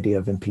 And the idea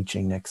of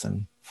impeaching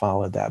Nixon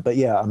followed that. But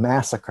yeah, a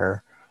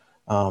massacre,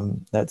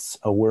 that's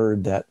a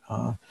word that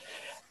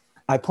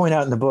I point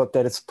out in the book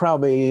that it's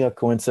probably a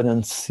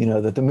coincidence,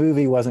 that the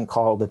movie wasn't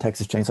called The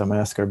Texas Chainsaw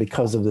Massacre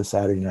because of the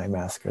Saturday Night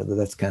Massacre.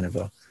 That's kind of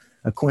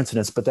a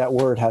coincidence, but that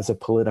word has a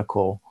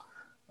political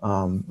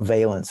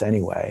valence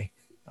anyway.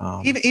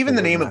 Even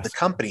the name of the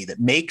company that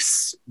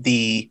makes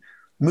the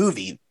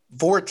movie,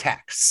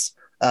 Vortex,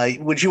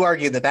 Would you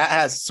argue that that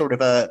has sort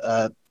of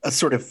a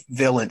sort of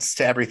valence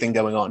to everything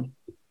going on?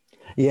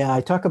 Yeah,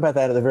 I talk about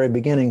that at the very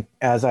beginning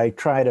as I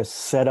try to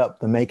set up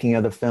the making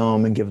of the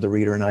film and give the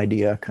reader an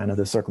idea, kind of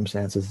the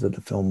circumstances that the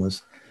film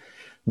was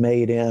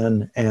made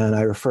in. And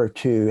I refer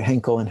to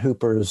Henkel and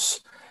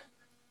Hooper's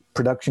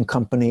production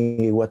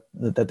company,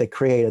 that they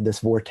created, this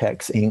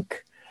Vortex Inc.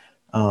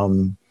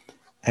 And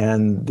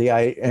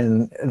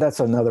that's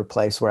another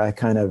place where I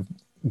kind of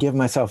give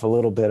myself a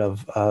little bit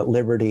of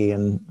liberty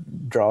and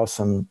draw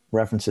some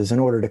references in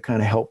order to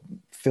kind of help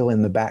fill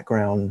in the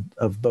background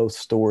of both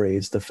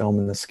stories, the film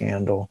and the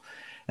scandal,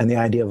 and the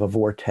idea of a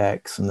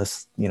vortex and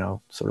this,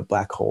 sort of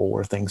black hole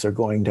where things are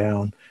going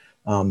down.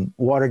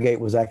 Watergate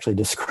was actually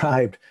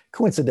described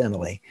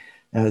coincidentally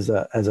as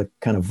a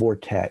kind of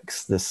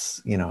vortex,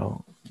 this,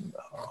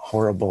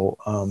 horrible,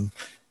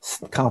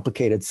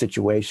 complicated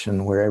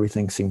situation where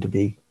everything seemed to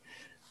be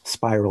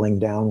spiraling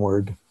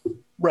downward.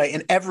 Right.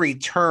 And every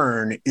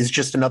turn is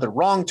just another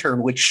wrong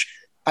turn, which,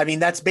 I mean,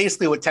 that's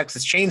basically what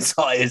Texas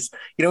Chainsaw is.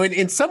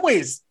 In some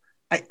ways,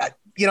 I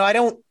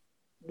don't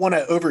want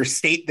to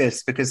overstate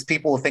this because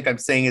people will think I'm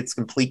saying it's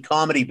complete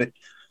comedy, but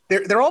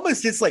there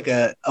almost is like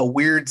a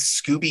weird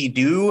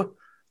Scooby-Doo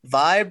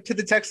vibe to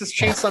the Texas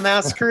Chainsaw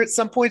Massacre at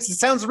some points. It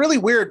sounds really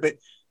weird, but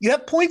you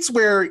have points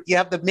where you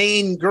have the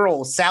main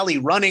girl, Sally,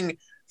 running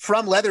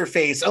from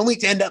Leatherface only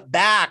to end up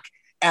back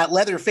at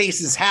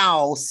Leatherface's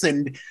house.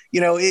 And,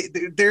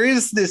 there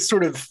is this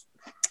sort of,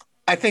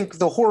 I think,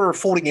 the horror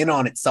folding in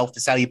on itself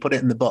is how you put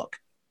it in the book.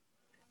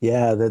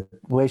 Yeah, the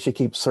way she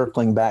keeps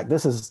circling back.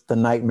 This is the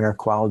nightmare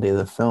quality of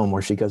the film,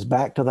 where she goes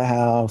back to the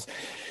house,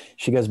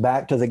 she goes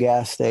back to the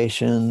gas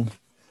station,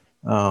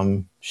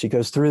 she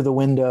goes through the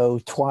window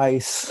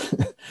twice.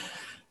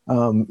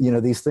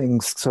 These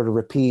things sort of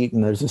repeat,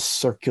 and there's a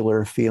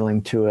circular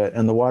feeling to it.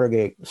 And the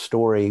Watergate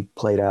story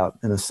played out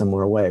in a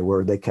similar way,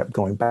 where they kept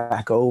going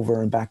back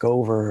over and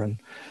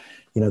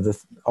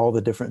all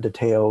the different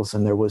details,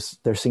 and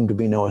there seemed to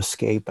be no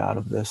escape out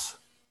of this.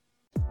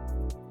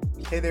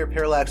 Hey there,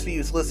 Parallax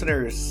Views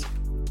listeners.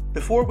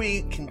 Before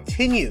we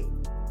continue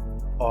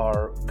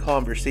our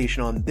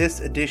conversation on this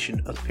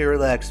edition of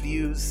Parallax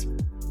Views,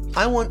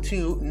 I want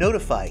to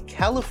notify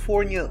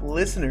California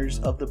listeners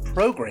of the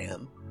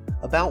program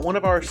about one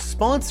of our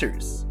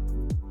sponsors,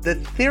 the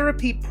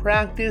therapy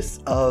practice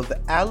of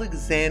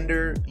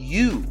Alexander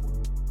Yu.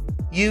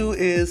 Yu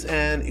is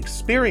an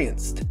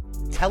experienced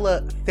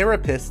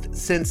teletherapist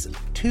since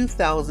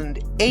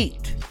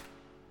 2008,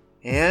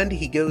 and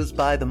he goes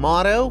by the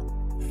motto,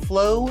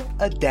 flow,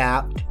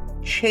 adapt,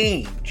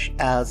 change,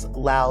 as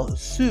Lao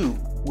Tzu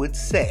would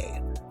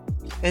say.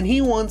 And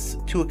he wants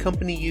to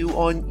accompany you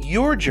on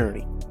your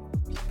journey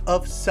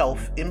of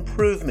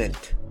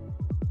self-improvement.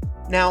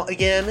 Now,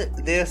 again,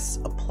 this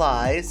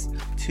applies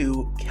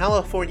to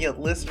California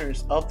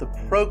listeners of the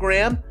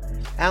program.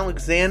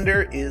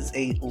 Alexander is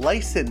a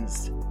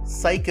licensed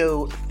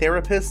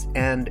psychotherapist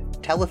and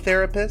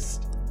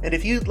teletherapist. And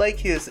if you'd like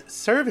his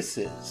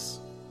services,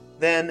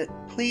 then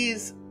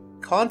please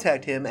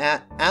contact him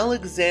at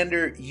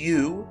Alexander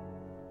Yu.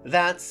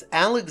 That's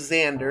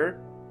Alexander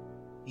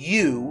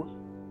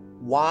Yoo.com.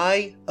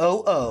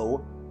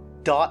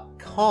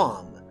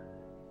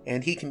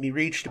 And he can be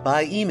reached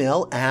by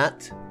email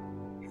at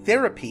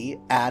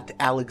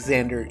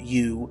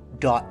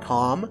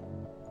therapy@alexanderyou.com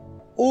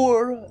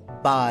or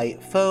by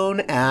phone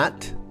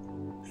at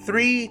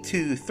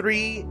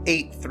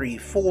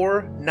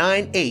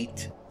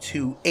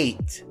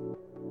 323-834-9828.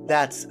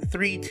 That's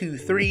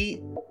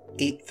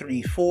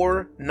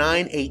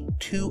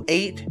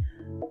 323-834-9828.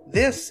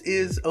 This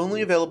is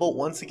only available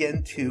once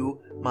again to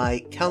my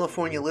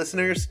California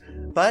listeners,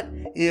 but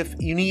if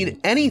you need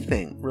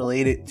anything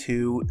related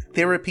to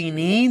therapy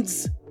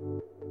needs,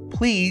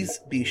 please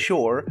be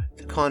sure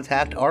to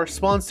contact our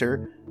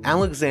sponsor,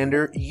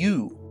 Alexander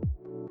Yu.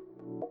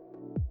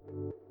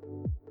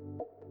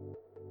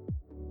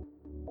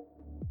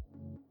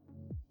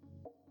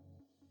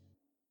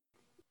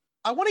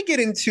 I want to get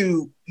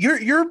into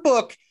your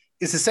book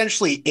is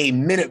essentially a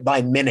minute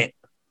by minute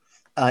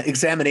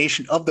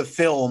examination of the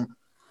film,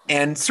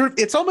 and sort of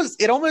it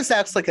almost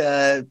acts like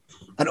an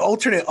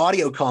alternate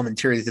audio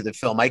commentary to the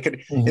film. I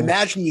could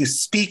imagine you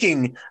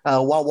speaking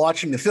while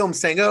watching the film,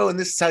 saying, "Oh, and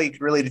this is how you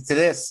could relate it to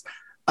this."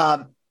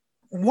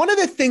 One of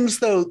the things,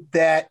 though,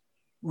 that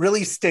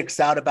really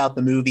sticks out about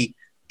the movie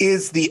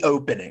is the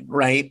opening,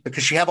 right?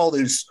 Because you have all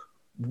those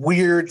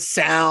weird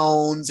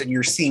sounds, and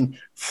you're seeing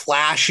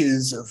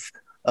flashes of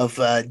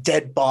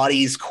dead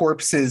bodies,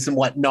 corpses, and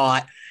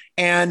whatnot,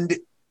 and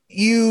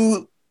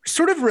you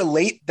sort of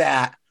relate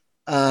that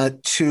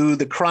to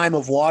the crime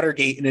of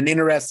Watergate in an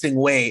interesting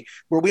way,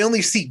 where we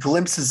only see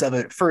glimpses of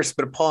it at first,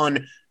 but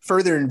upon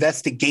further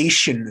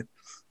investigation,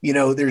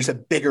 there's a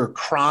bigger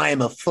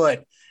crime afoot.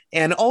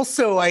 And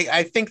also,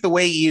 I think the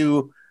way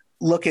you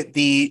look at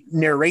the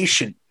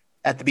narration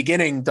at the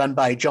beginning done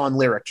by John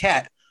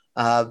Larroquette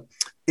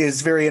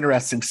is very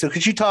interesting. So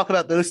could you talk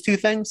about those two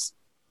things?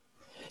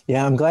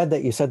 Yeah, I'm glad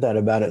that you said that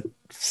about it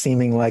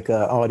seeming like an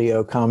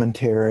audio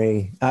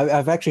commentary.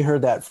 I've actually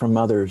heard that from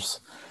others,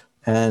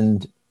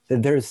 and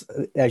there's,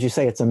 as you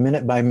say, it's a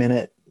minute by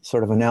minute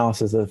sort of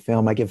analysis of the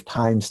film. I give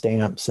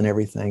timestamps and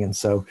everything. And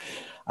so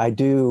I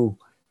do,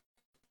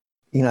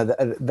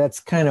 that's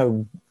kind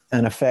of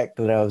an effect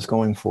that I was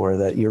going for,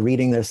 that you're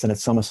reading this and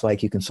it's almost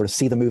like you can sort of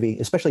see the movie,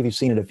 especially if you've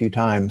seen it a few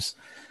times,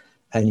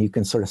 and you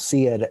can sort of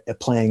see it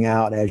playing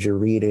out as you're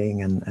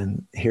reading,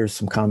 and here's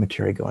some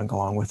commentary going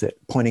along with it,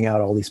 pointing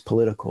out all these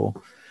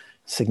political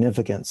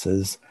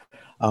significances.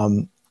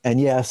 So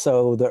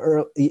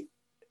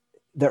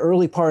the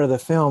early part of the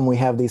film, we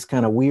have these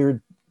kind of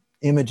weird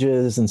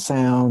images and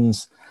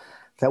sounds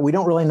that we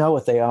don't really know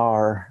what they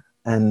are,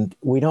 and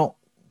we don't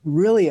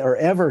really are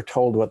ever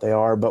told what they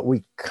are, but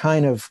we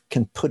kind of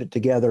can put it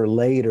together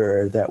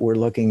later that we're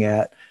looking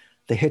at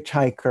the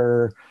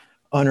hitchhiker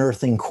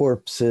unearthing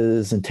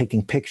corpses and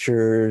taking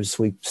pictures.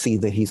 We see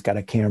that he's got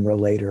a camera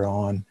later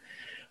on.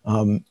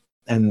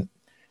 And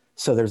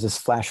so there's this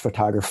flash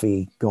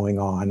photography going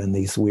on and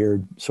these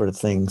weird sort of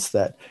things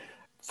that,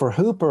 for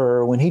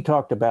Hooper, when he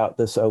talked about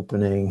this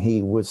opening,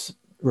 he was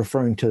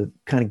referring to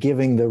kind of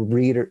giving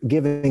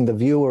the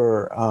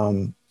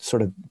viewer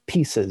sort of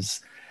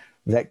pieces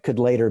that could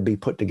later be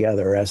put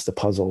together as the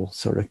puzzle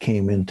sort of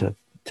came into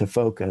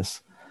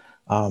focus.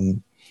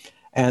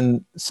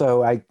 And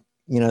so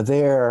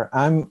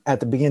I'm at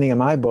the beginning of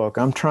my book,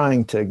 I'm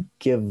trying to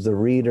give the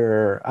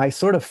reader, I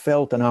sort of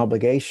felt an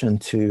obligation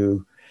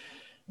to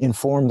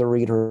inform the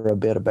reader a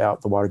bit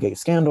about the Watergate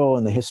scandal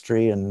and the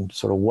history and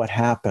sort of what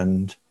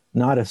happened,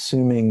 not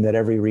assuming that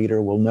every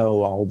reader will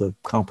know all the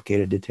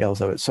complicated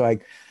details of it. So I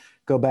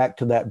go back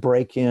to that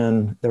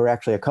break-in. There were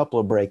actually a couple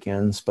of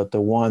break-ins, but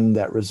the one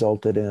that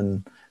resulted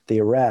in the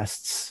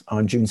arrests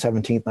on June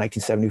 17th,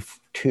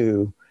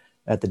 1972,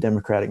 at the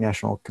Democratic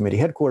National Committee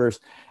headquarters,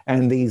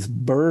 and these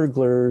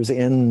burglars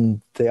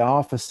in the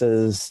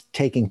offices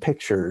taking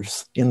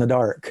pictures in the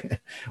dark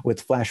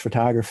with flash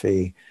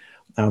photography,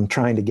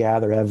 trying to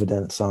gather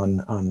evidence on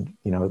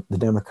the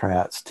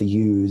Democrats to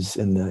use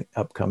in the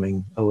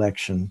upcoming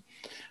election.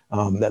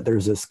 That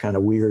there's this kind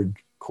of weird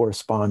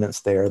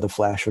correspondence there, the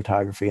flash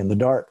photography in the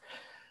dark,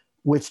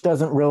 which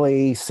doesn't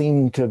really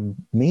seem to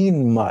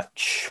mean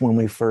much when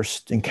we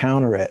first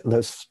encounter it.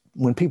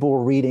 When people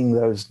were reading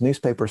those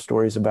newspaper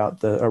stories about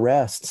the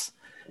arrests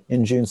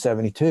in June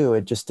 72,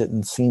 it just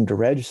didn't seem to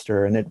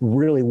register. And it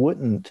really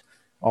wouldn't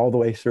all the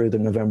way through the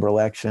November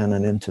election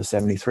and into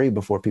 73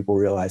 before people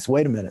realized,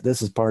 wait a minute,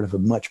 this is part of a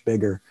much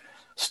bigger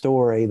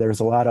story.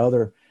 There's a lot of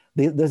other,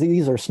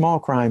 these are small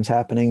crimes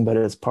happening, but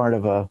it's part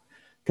of a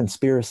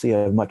conspiracy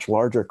of much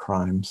larger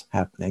crimes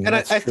happening. And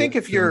I think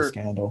if you're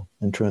scandal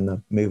and true in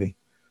the movie.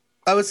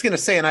 I was going to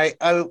say, and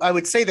I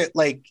would say that,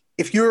 like,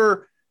 if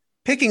you're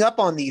picking up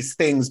on these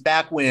things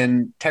back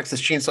when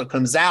Texas Chainsaw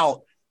comes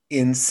out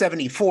in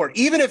 74,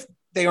 even if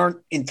they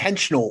aren't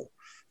intentional,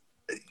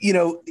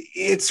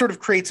 it sort of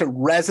creates a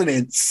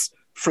resonance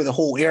for the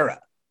whole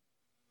era.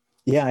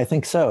 Yeah, I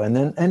think so.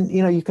 And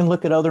you can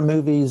look at other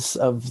movies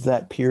of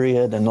that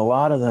period, and a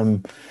lot of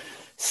them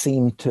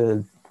seem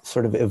to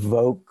sort of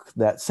evoke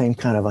that same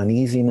kind of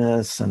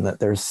uneasiness, and that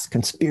there's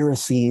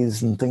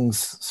conspiracies and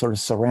things sort of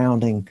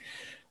surrounding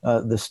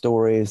the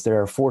stories.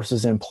 There are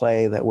forces in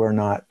play that we're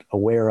not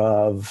aware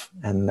of,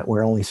 and that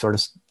we're only sort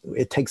of,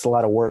 it takes a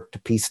lot of work to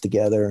piece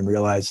together and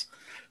realize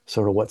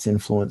sort of what's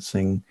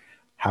influencing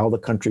how the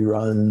country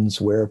runs,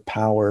 where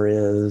power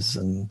is,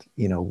 and,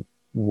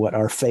 what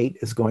our fate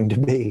is going to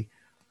be.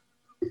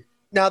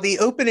 Now, the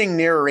opening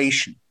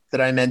narration that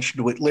I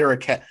mentioned with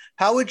Lyric,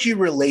 how would you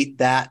relate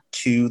that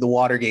to the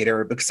Watergate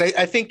era? Because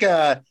I think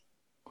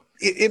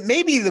it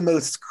may be the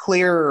most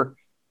clear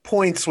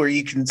points where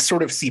you can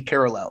sort of see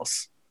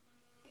parallels.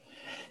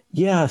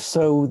 Yeah,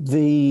 so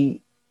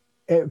the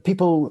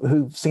people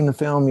who've seen the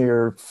film,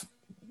 you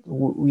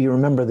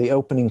remember the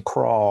opening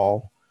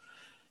crawl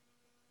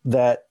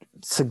that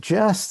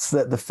suggests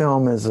that the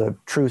film is a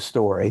true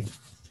story,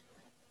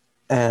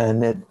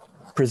 and it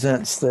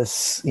presents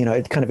this,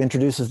 it kind of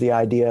introduces the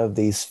idea of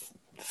these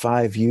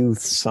 5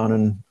 youths on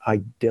an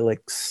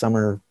idyllic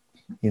summer,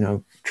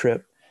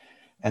 trip,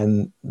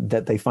 and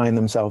that they find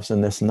themselves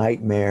in this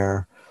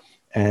nightmare.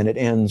 And it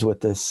ends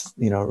with this,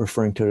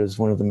 referring to it as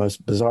one of the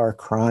most bizarre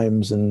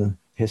crimes in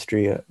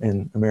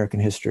American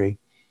history.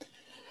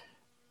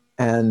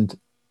 And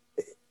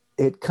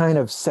it kind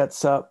of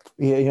sets up,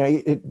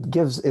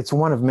 it's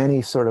one of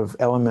many sort of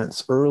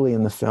elements early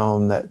in the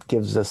film that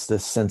gives us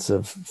this sense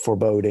of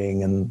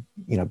foreboding and,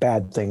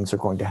 bad things are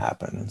going to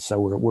happen. And so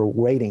we're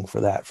waiting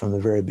for that from the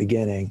very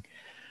beginning.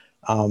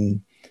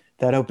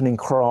 That opening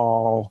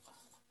crawl,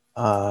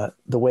 the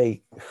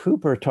way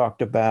Hooper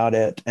talked about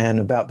it and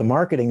about the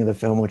marketing of the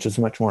film, which is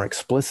much more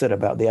explicit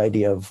about the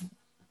idea of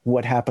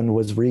what happened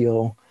was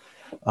real,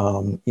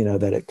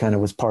 that it kind of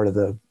was part of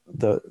the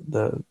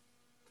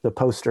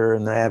poster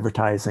and the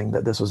advertising,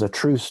 that this was a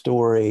true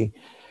story,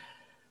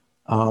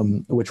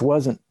 which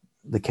wasn't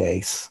the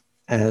case.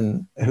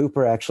 And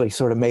Hooper actually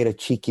sort of made a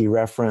cheeky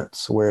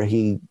reference where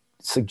he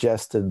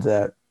suggested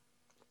that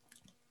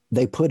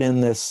they put in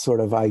this sort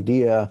of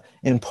idea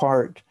in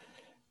part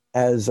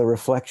as a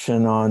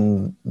reflection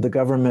on the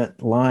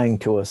government lying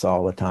to us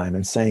all the time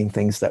and saying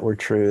things that were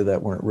true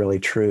that weren't really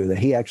true, that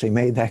he actually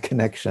made that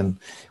connection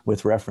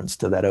with reference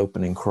to that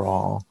opening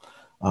crawl.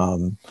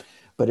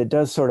 But it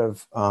does sort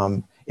of,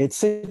 it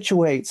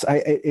situates,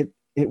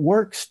 it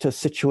works to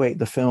situate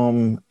the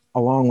film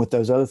along with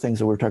those other things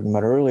that we were talking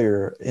about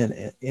earlier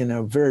in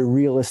a very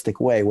realistic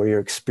way where you're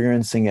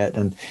experiencing it.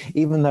 And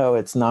even though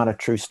it's not a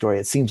true story,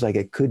 it seems like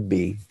it could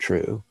be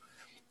true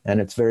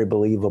and it's very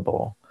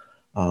believable.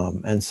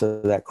 And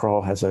so that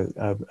crawl has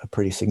a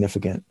pretty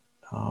significant,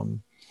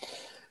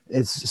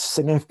 it's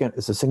significant.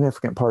 It's a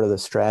significant part of the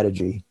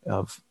strategy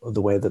of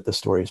the way that the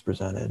story is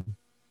presented.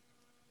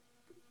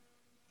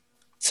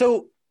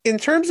 So in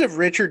terms of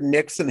Richard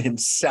Nixon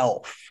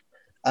himself,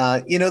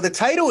 the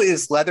title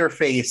is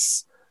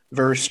Leatherface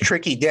versus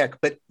Tricky Dick,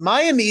 but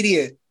my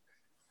immediate,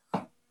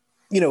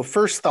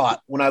 first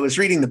thought when I was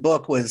reading the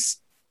book was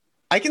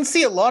I can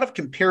see a lot of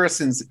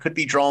comparisons that could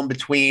be drawn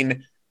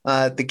between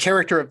the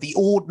character of the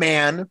old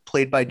man,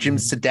 played by Jim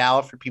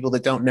Sadow, for people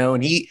that don't know,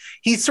 and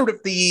he's sort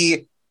of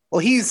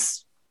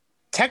he's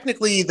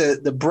technically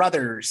the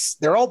brothers.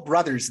 They're all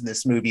brothers in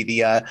this movie,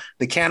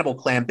 the Cannibal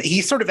Clan, but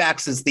he sort of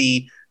acts as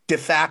the de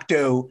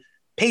facto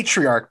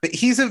patriarch. But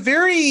he's a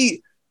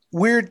very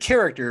weird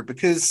character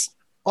because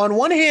on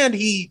one hand,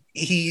 he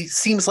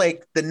seems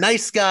like the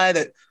nice guy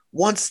that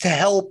wants to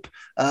help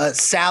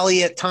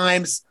Sally at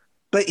times,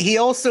 but he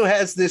also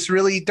has this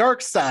really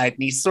dark side,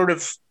 and he's sort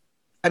of,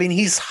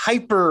 he's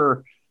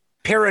hyper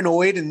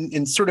paranoid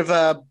and sort of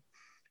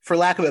for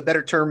lack of a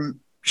better term,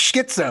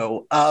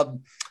 schizo.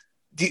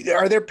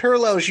 Are there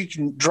parallels you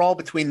can draw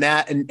between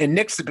that and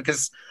Nixon?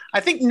 Because I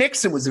think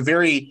Nixon was a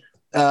very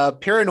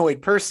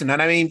paranoid person.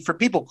 And for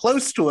people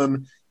close to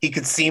him, he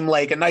could seem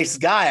like a nice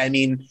guy.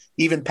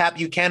 Even Pat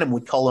Buchanan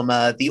would call him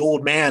the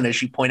old man,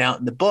 as you point out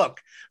in the book.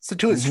 So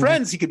to his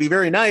friends, he could be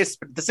very nice,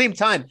 but at the same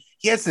time,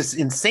 he has this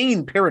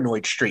insane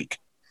paranoid streak.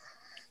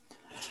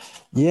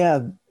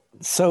 Yeah.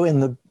 So in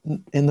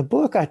the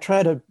book, I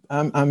try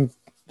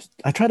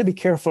to be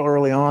careful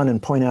early on and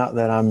point out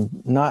that I'm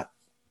not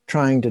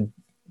trying to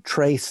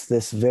trace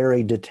this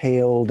very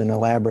detailed and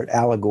elaborate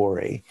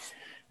allegory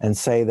and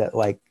say that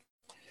like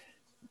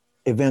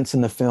events in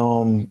the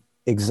film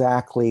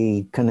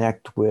exactly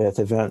connect with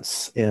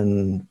events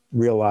in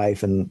real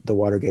life and the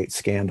Watergate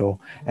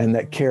scandal, and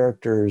that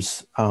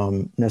characters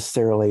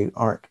necessarily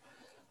aren't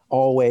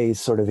always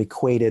sort of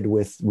equated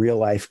with real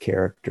life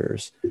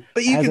characters.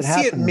 But you can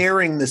see it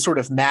mirroring the sort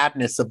of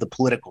madness of the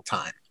political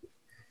time.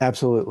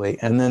 Absolutely.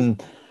 And then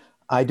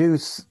I do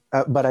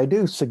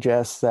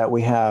suggest that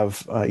we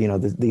have,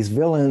 these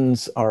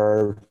villains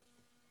are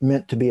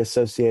meant to be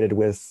associated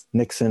with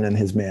Nixon and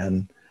his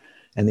men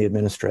and the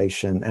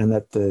administration, and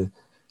that the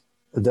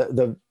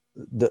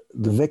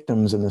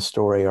victims in the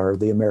story are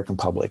the American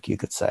public, you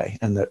could say,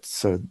 and that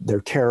so they're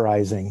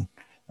terrorizing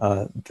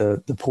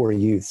the poor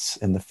youths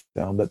in the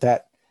film. But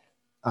that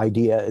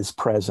idea is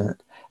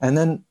present, and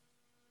then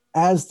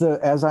as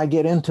I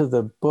get into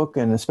the book,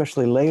 and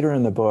especially later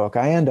in the book,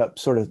 I end up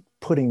sort of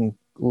putting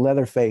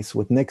Leatherface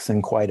with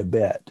Nixon quite a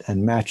bit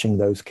and matching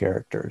those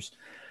characters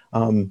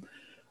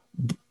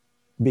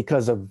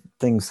because of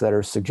things that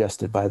are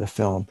suggested by the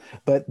film.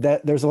 But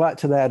there's a lot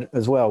to that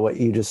as well, what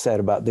you just said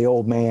about the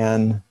old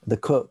man, the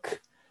cook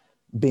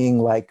being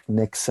like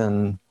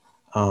Nixon.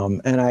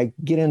 And I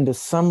get into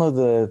some of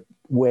the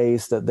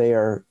ways that they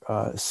are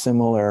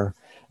similar.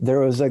 There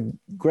was a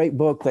great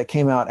book that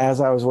came out as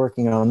I was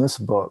working on this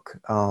book.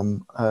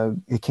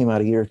 It came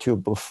out a year or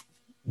two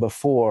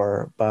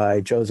before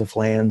by Joseph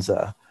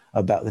Lanza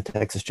about the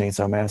Texas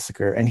Chainsaw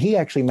Massacre. And he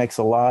actually makes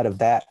a lot of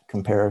that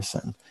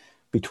comparison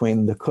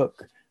between the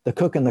cook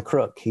and the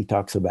crook he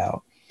talks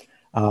about,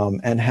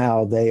 and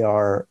how they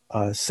are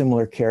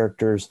similar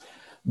characters,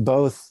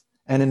 both,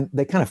 and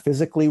they kind of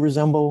physically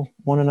resemble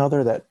one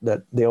another,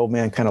 that the old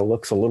man kind of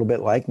looks a little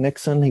bit like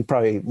Nixon. He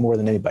probably, more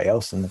than anybody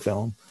else in the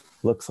film,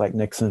 looks like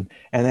Nixon,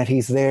 and that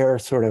he's there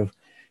sort of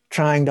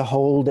trying to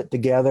hold it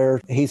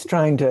together. He's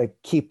trying to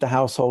keep the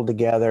household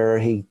together.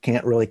 He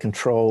can't really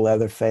control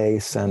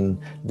Leatherface and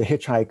the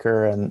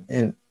hitchhiker,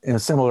 and in a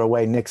similar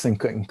way, Nixon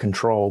couldn't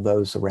control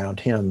those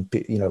around him,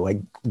 like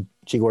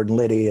G. Gordon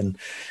Liddy and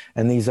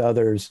these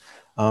others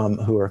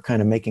who are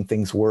kind of making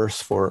things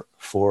worse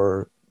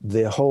for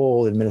the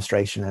whole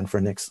administration and for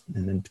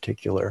Nixon in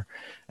particular.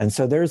 And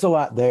so there's a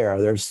lot there.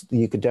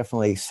 You could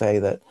definitely say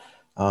that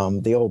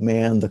the old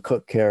man, the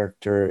cook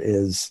character,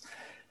 is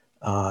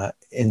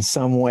in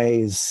some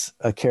ways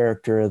a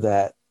character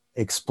that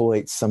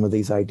exploits some of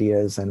these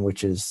ideas and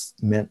which is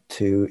meant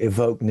to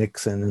evoke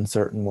Nixon in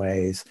certain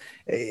ways.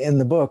 In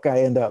the book,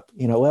 I end up,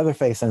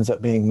 Leatherface ends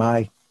up being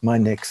my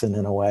Nixon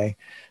in a way,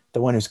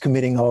 the one who's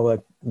committing all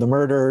the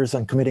murders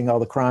and committing all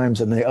the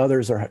crimes, and the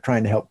others are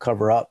trying to help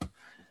cover up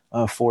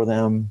for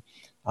them.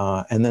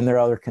 And then there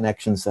are other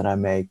connections that I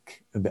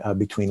make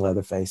between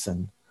Leatherface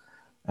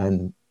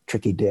and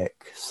Tricky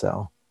Dick.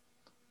 So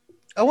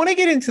I want to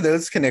get into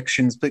those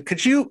connections, but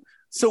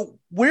so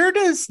where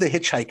does the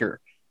hitchhiker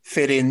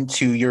fit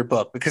into your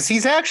book? Because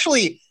he's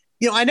actually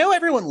I know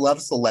everyone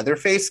loves the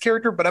Leatherface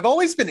character, but I've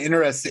always been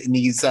interested in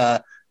these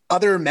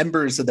other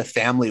members of the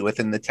family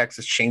within the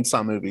Texas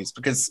Chainsaw movies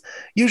because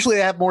usually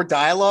they have more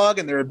dialogue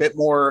and they're a bit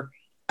more,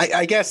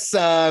 I guess,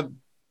 I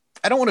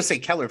don't want to say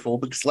colorful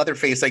because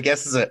Leatherface, I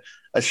guess, is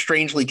a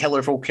strangely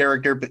colorful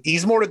character, but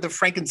he's more of the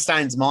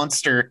Frankenstein's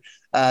monster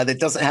that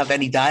doesn't have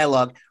any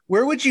dialogue.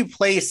 Where would you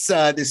place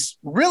this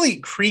really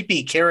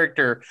creepy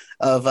character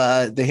of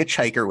the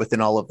hitchhiker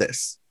within all of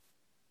this?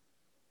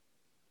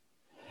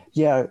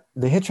 Yeah,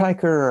 the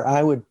hitchhiker,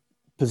 I would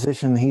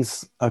position,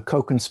 he's a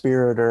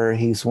co-conspirator.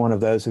 He's one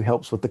of those who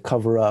helps with the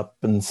cover up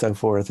and so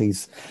forth.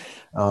 He's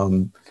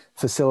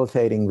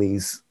facilitating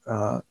these,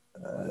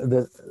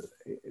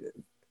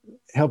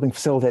 helping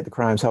facilitate the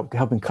crimes,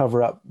 helping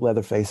cover up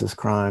Leatherface's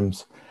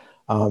crimes.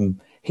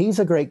 He's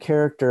a great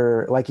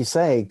character, like you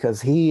say,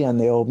 because he and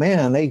the old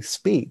man, they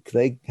speak,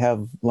 they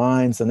have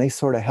lines, and they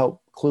sort of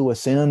help clue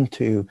us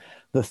into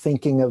the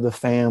thinking of the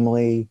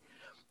family.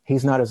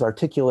 He's not as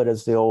articulate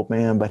as the old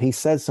man, but he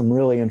says some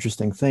really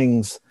interesting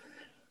things,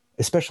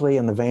 especially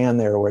in the van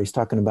there where he's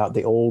talking about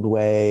the old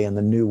way and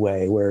the new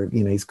way, where,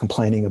 he's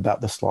complaining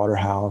about the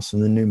slaughterhouse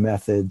and the new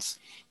methods,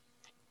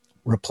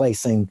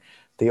 replacing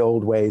the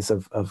old ways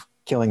of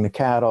killing the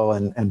cattle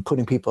and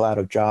putting people out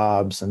of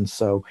jobs. And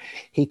so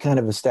he kind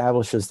of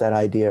establishes that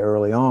idea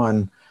early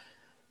on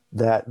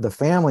that the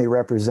family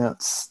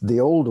represents the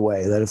old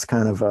way, that it's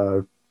kind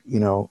of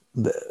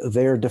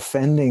they're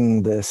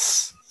defending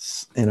this,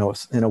 in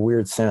a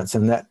weird sense.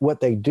 And that what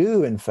they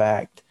do, in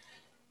fact,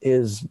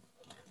 is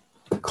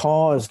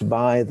caused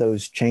by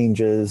those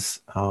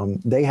changes.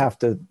 They have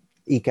to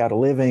eke out a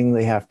living.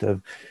 They have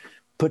to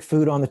put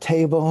food on the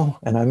table.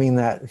 And I mean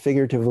that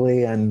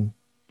figuratively and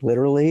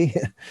literally,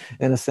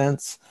 in a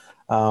sense,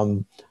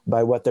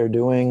 by what they're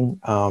doing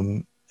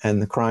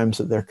and the crimes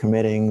that they're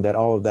committing, that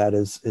all of that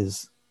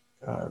is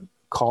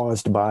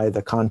caused by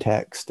the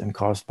context and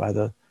caused by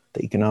the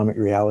economic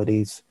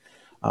realities.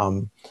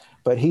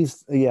 But the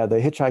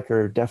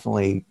hitchhiker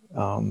definitely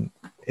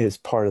is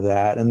part of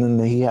that. And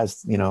then he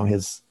has,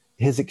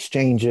 his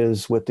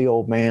exchanges with the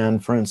old man,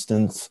 for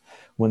instance,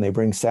 when they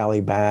bring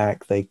Sally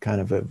back, they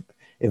kind of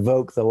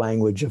evoke the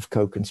language of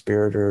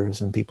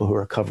co-conspirators and people who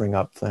are covering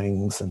up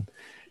things.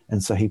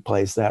 And so he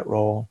plays that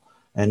role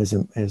and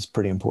is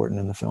pretty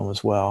important in the film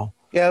as well.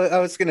 Yeah, I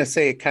was going to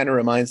say, it kind of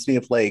reminds me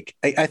of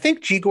I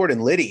think G.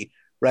 Gordon Liddy,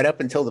 right up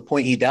until the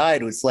point he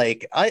died, was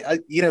like,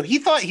 he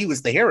thought he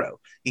was the hero.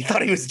 He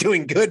thought he was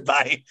doing good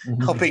by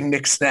helping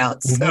Nixon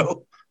out.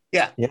 So,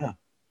 yeah. Yeah.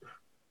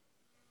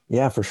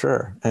 Yeah, for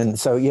sure. And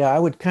so, I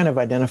would kind of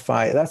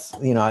identify, that's,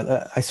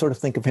 I sort of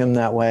think of him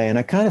that way. And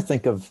I kind of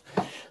think of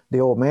the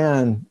old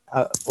man,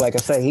 like I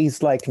say,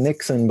 he's like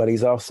Nixon, but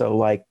he's also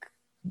like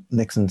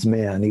Nixon's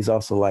men. He's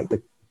also like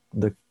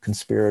the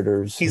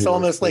conspirators. He's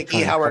almost like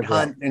E. Howard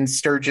Hunt and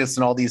Sturgis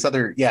and all these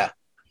other, yeah.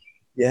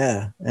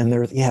 Yeah, and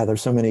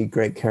there's so many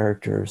great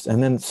characters.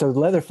 And then so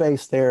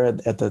Leatherface there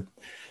at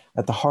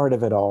the heart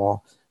of it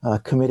all,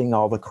 committing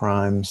all the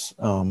crimes.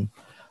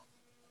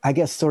 I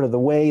guess sort of the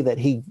way that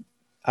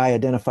I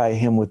identify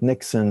him with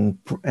Nixon,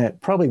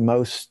 probably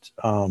most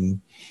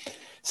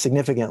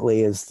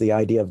significantly, is the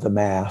idea of the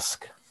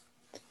mask.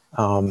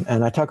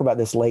 And I talk about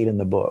this late in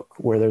the book,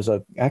 where there's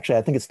actually,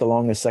 I think it's the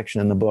longest section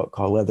in the book,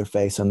 called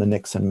Leatherface and the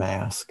Nixon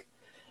Mask.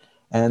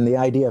 And the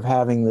idea of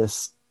having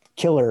this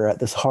killer at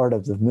this heart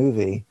of the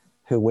movie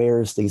who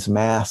wears these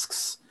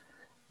masks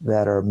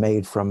that are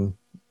made from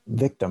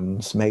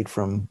victims, made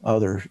from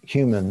other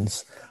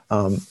humans.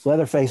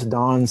 Leatherface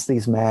dons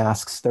these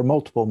masks. They're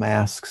multiple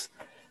masks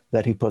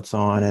that he puts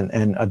on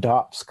and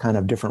adopts kind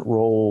of different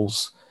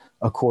roles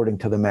according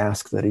to the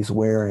mask that he's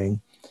wearing.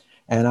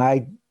 And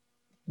I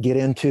get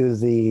into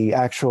the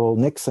actual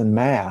Nixon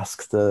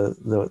mask,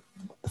 the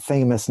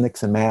famous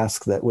Nixon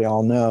mask that we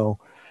all know,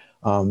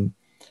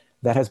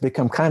 that has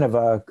become kind of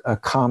a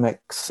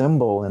comic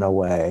symbol in a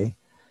way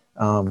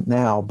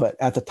now. But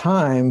at the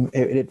time,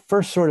 it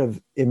first sort of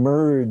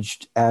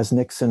emerged as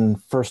Nixon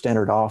first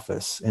entered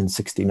office in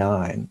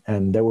 '69.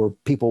 And there were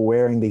people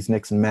wearing these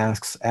Nixon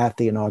masks at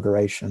the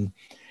inauguration.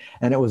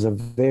 And it was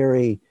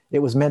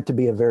meant to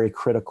be a very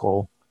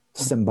critical,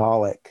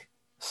 symbolic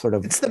sort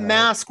of... It's the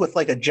mask with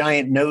like a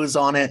giant nose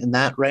on it and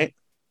that, right?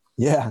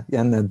 Yeah,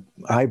 and the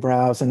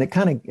eyebrows, and it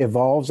kind of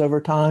evolves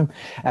over time.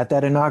 At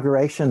that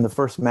inauguration, the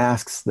first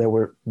masks,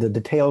 the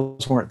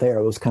details weren't there.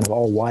 It was kind of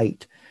all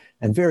white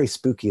and very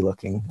spooky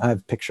looking. I have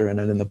a picture of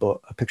it in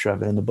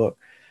the book.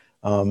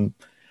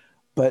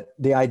 But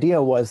the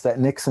idea was that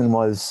Nixon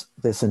was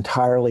this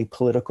entirely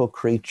political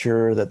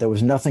creature, that there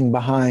was nothing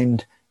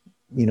behind,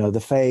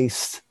 the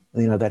face,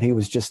 that he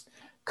was just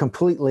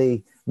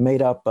completely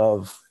made up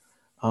of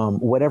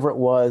whatever it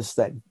was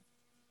that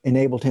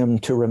enabled him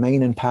to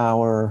remain in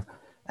power,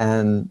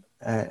 and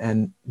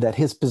that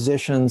his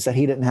positions, that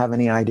he didn't have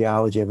any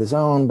ideology of his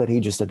own, but he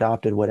just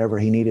adopted whatever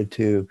he needed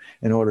to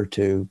in order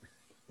to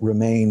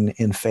remain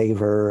in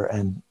favor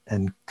and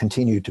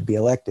continue to be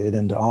elected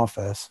into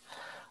office.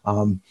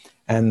 And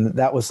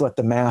that was what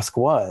the mask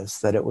was,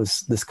 that it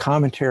was this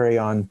commentary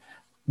on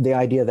the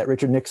idea that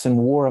Richard Nixon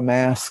wore a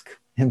mask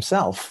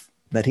himself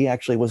that he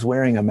actually was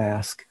wearing a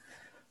mask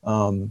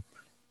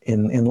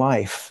in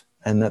life,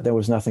 and that there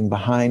was nothing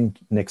behind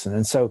Nixon.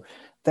 And so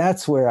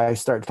that's where I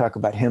start to talk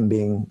about him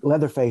being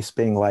Leatherface,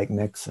 being like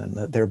Nixon,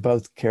 that they're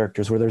both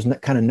characters where there's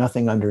kind of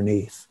nothing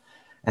underneath,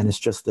 and it's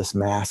just this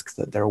mask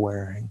that they're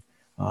wearing.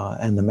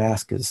 And the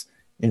mask is,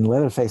 in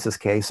Leatherface's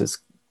case, is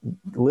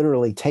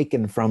literally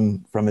taken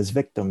from his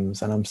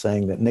victims. And I'm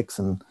saying that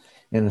Nixon,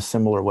 in a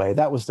similar way,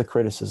 that was the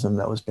criticism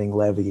that was being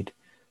levied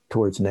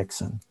towards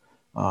Nixon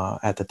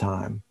at the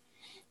time,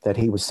 that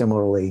he was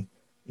similarly,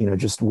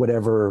 just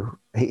whatever,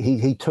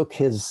 he took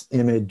his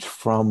image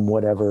from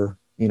whatever,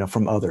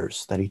 from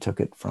others, that he took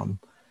it from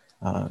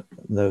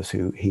those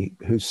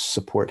whose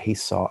support he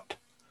sought.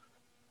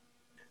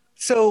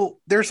 So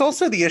there's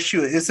also the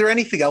issue, is there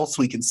anything else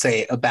we can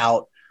say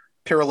about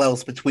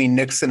parallels between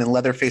Nixon and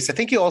Leatherface? I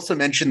think you also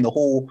mentioned the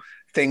whole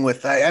thing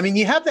with,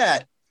 you have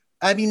that.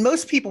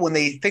 Most people, when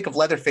they think of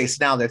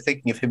Leatherface now, they're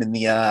thinking of him in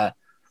the,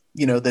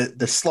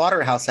 the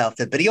slaughterhouse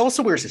outfit, but he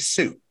also wears a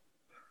suit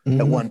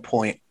at one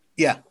point.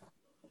 Yeah.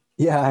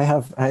 Yeah, I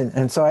have.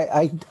 And so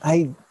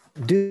I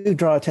do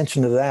draw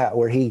attention to that,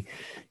 where he's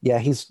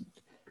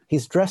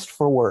dressed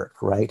for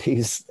work, right?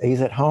 He's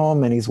at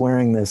home and he's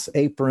wearing this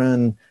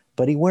apron,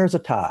 but he wears a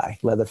tie.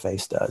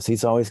 Leatherface does.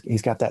 He's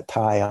got that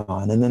tie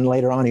on. And then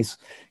later on, he's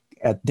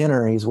at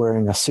dinner, he's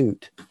wearing a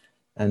suit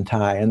and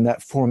tie. And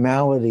that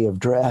formality of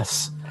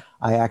dress,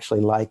 I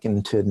actually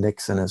liken to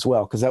Nixon as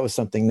well, because that was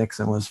something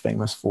Nixon was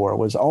famous for,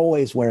 was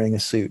always wearing a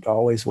suit,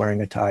 always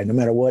wearing a tie, no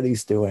matter what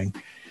he's doing.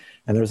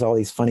 And there's all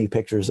these funny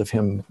pictures of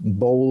him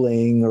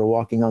bowling or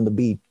walking on the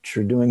beach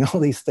or doing all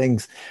these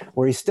things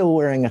where he's still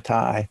wearing a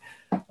tie,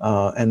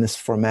 and this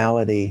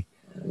formality,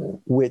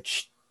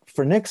 which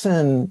for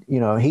Nixon,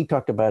 he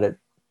talked about it.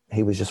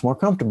 He was just more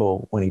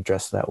comfortable when he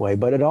dressed that way,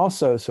 but it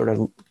also sort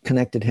of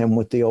connected him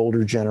with the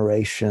older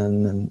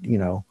generation.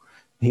 And,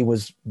 he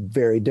was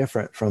very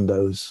different from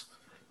those,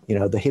 the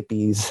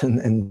hippies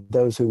and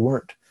those who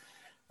weren't.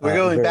 We're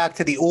going back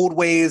to the old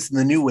ways and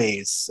the new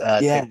ways.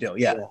 Yeah.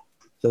 Yeah.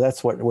 So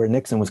that's where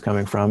Nixon was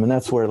coming from. And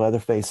that's where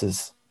Leatherface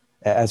is,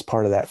 as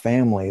part of that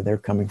family, they're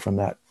coming from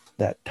that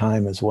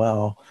time as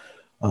well.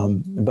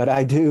 But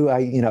I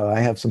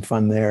have some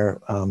fun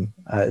there.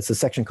 It's a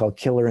section called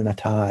Killer in a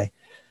Tie,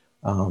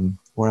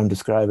 where I'm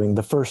describing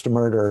the first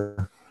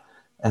murder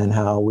and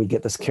how we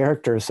get this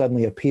character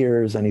suddenly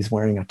appears and he's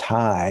wearing a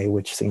tie,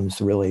 which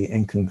seems really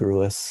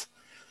incongruous.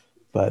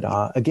 But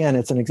again,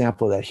 it's an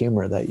example of that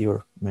humor that you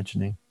were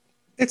mentioning.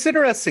 It's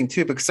interesting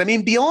too, because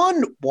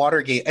beyond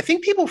Watergate, I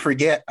think people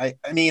forget. I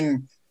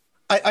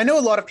know a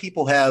lot of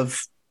people have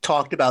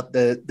talked about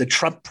the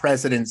Trump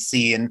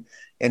presidency and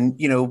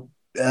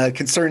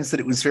concerns that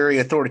it was very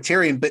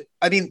authoritarian. But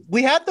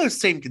we had those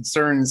same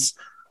concerns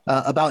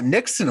about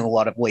Nixon in a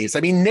lot of ways.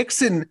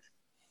 Nixon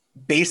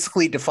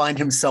basically defined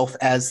himself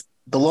as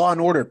the law and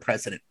order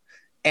president.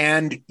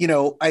 And,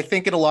 I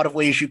think in a lot of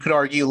ways you could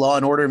argue law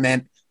and order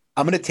meant,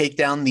 I'm going to take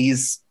down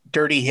these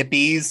dirty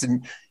hippies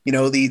and,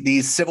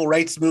 these civil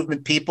rights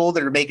movement people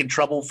that are making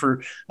trouble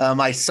for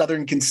my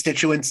Southern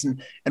constituents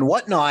and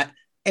whatnot.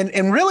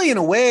 And really, in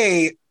a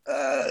way,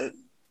 I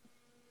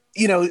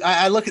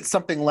look at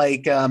something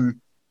like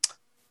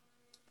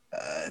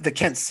the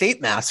Kent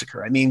State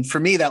Massacre. For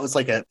me, that was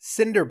like a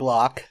cinder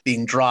block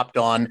being dropped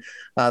on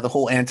the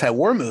whole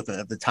anti-war movement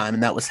of the time.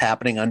 And that was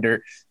happening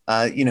under,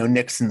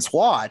 Nixon's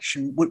watch.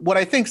 And what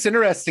I think is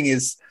interesting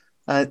is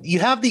you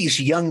have these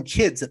young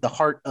kids at the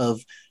heart of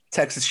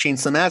Texas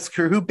Chainsaw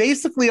Massacre who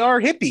basically are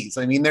hippies.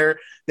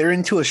 They're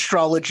into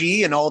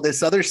astrology and all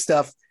this other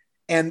stuff,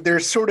 and they're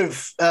sort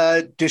of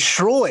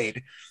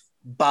destroyed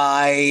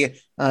by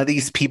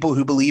these people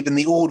who believe in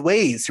the old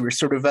ways, who are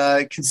sort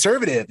of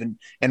conservative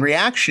and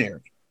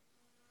reactionary.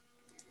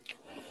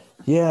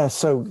 Yeah,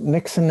 so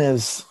Nixon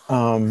is,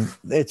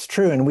 it's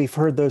true, and we've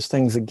heard those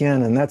things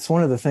again, and that's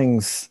one of the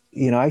things,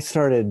 I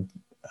started,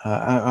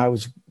 I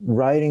was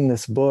writing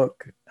this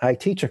book. I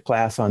teach a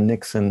class on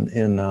Nixon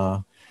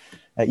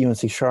at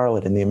UNC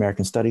Charlotte in the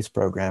American Studies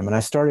program, and I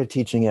started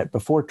teaching it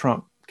before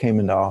Trump came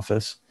into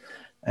office,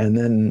 and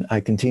then I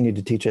continued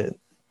to teach it.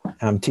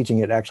 I'm teaching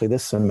it actually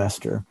this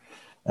semester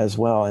as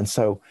well. And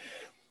so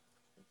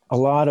a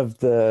lot of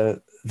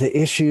the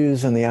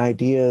issues and the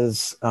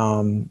ideas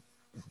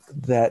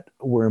that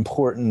were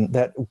important,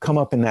 that come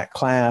up in that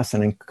class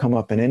and come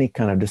up in any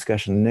kind of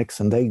discussion of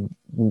Nixon, they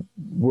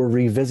were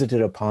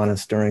revisited upon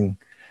us during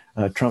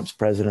Trump's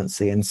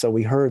presidency. And so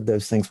we heard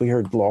those things. We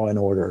heard law and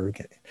order,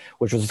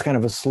 which was kind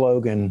of a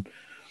slogan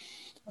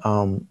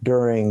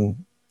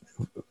during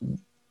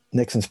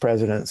Nixon's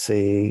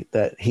presidency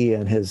that he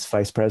and his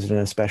vice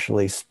president,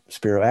 especially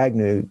Spiro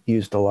Agnew,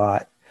 used a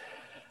lot.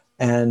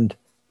 And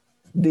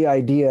the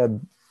idea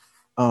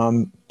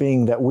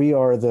being that we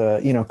are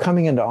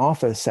coming into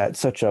office at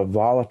such a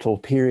volatile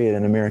period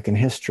in American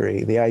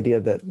history, the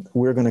idea that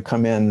we're going to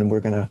come in and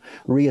we're going to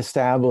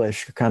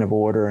reestablish a kind of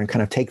order and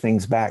kind of take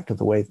things back to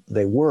the way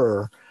they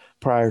were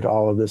prior to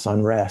all of this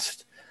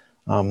unrest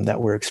that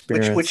we're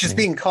experiencing. Which is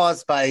being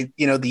caused by,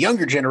 the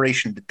younger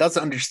generation that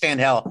doesn't understand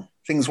how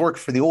things work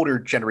for the older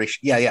generation.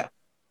 Yeah.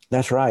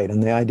 That's right.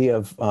 And the idea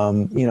of,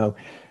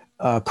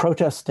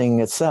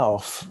 protesting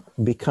itself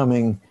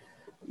becoming,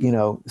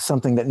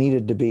 something that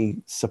needed to be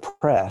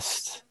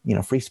suppressed,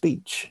 free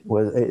speech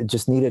it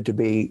just needed to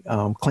be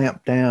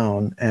clamped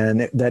down,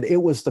 and that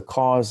it was the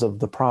cause of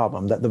the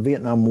problem, that the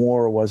Vietnam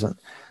War wasn't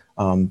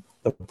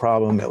the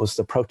problem. It was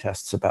the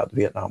protests about the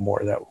Vietnam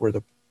War that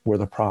were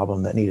the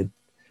problem that needed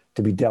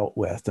to be dealt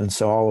with. And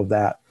so all of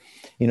that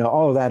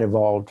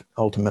evolved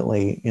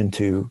ultimately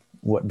into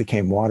what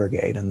became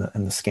Watergate and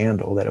the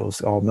scandal that it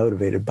was all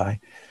motivated by.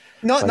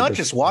 Not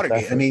just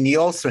Watergate. Effort. I mean,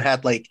 you also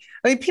had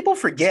people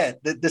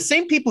forget that the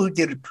same people who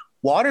did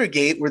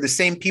Watergate were the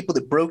same people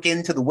that broke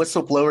into the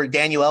whistleblower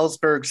Daniel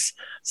Ellsberg's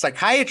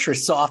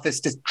psychiatrist's office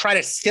to try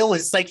to steal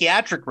his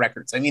psychiatric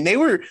records. I mean, I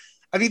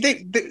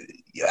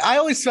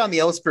always found the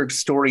Ellsberg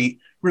story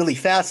really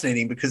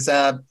fascinating because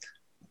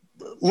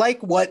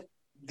like what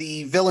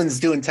the villains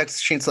do in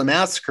Texas Chainsaw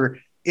Massacre,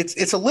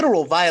 it's a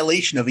literal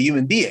violation of a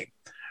human being,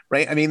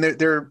 right? I mean,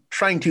 they're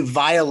trying to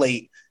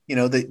violate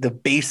the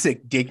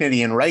basic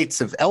dignity and rights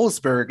of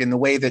Ellsberg in the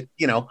way that,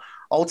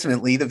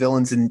 ultimately the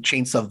villains in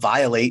Chainsaw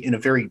violate in a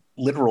very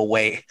literal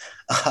way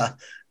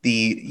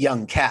the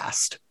young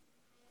cast.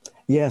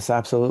 Yes,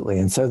 absolutely.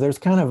 And so there's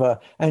kind of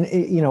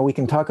we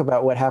can talk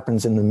about what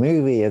happens in the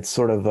movie. It's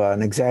sort of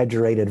an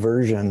exaggerated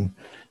version,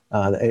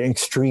 an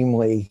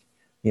extremely,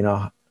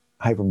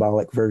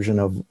 hyperbolic version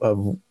of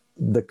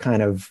the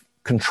kind of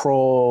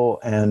control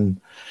and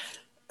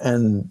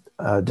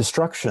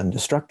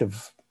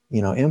destructiveness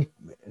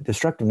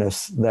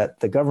that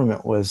the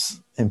government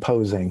was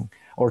imposing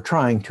or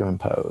trying to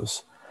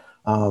impose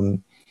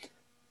in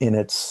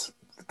its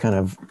kind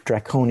of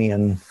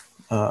draconian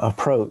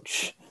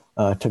approach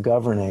to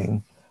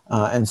governing.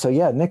 And so,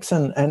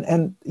 Nixon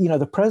and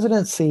the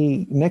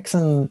presidency,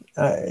 Nixon,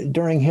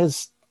 during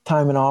his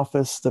time in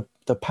office,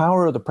 the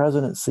power of the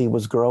presidency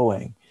was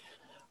growing.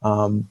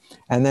 And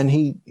then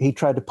he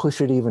tried to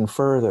push it even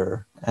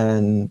further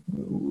and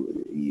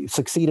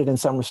succeeded in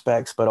some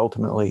respects, but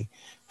ultimately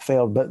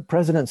failed. But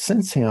presidents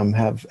since him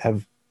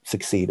have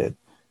succeeded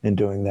in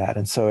doing that.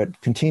 And so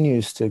it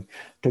continues to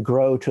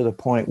grow to the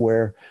point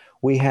where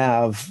we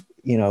have,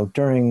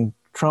 during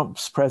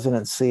Trump's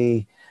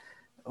presidency,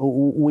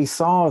 we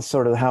saw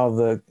sort of how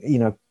the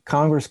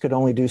Congress could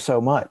only do so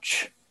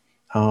much,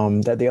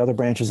 that the other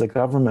branches of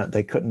government,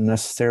 they couldn't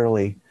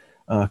necessarily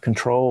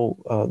control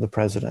the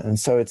president. And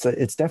so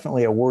it's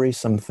definitely a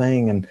worrisome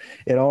thing. And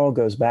it all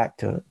goes back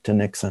to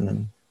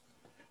Nixon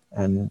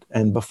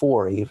and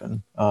before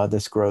even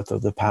this growth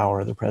of the power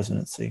of the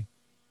presidency.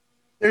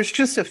 There's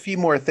just a few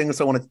more things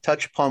I wanted to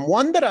touch upon.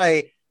 One that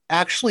I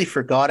actually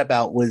forgot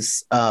about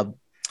was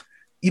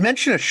you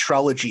mentioned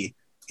astrology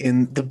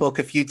in the book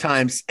a few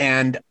times,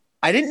 and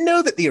I didn't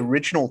know that the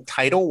original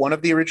title, one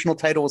of the original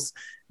titles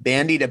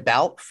bandied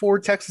about for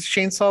Texas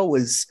Chainsaw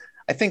was,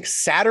 I think,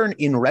 Saturn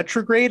in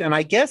Retrograde. And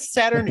I guess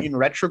Saturn in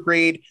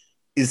Retrograde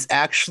is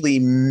actually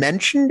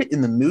mentioned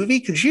in the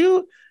movie. Could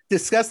you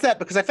discuss that?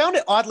 Because I found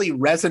it oddly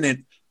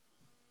resonant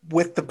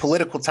with the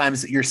political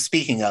times that you're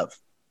speaking of.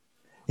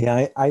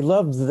 Yeah, I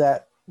loved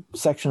that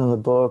section of the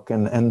book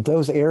and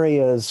those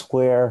areas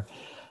where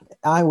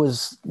I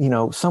was,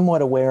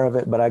 somewhat aware of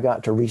it, but I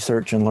got to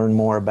research and learn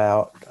more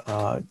about,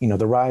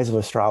 the rise of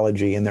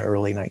astrology in the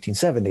early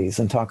 1970s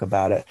and talk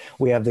about it.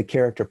 We have the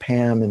character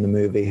Pam in the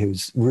movie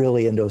who's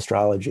really into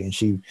astrology, and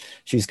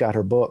she's got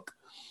her book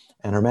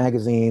and her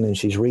magazine, and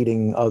she's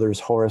reading others'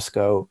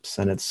 horoscopes.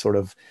 And it's sort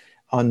of,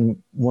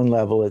 on one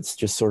level, it's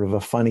just sort of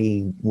a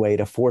funny way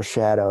to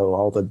foreshadow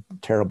all the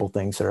terrible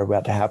things that are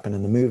about to happen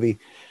in the movie.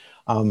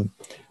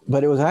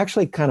 But it was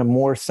actually kind of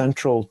more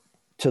central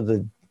to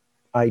the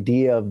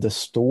idea of the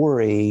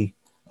story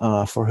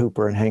for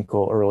Hooper and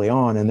Henkel early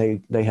on.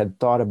 And they had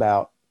thought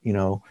about,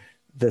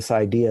 this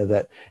idea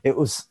that it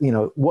was,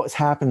 what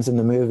happens in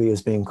the movie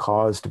is being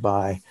caused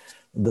by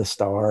the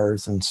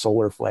stars and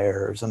solar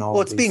flares and all.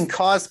 Well, it's being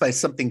caused by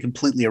something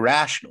completely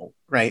irrational,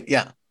 right?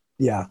 Yeah.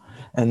 Yeah.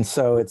 And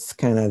so it's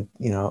kind of,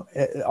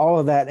 all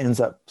of that ends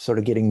up sort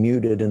of getting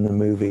muted in the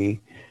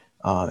movie.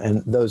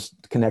 And those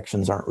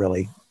connections aren't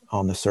really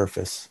on the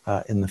surface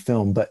in the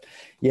film. But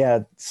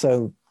yeah,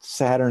 so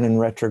Saturn in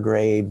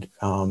Retrograde,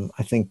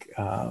 I think,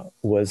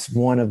 was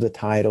one of the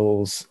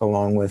titles,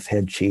 along with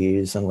Head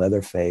Cheese and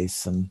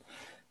Leatherface and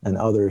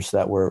others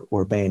that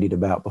were bandied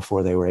about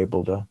before they were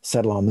able to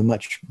settle on the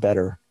much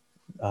better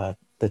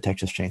The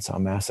Texas Chainsaw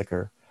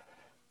Massacre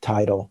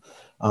title.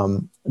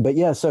 But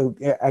yeah, so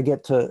I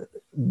get to,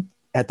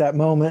 at that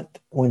moment,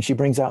 when she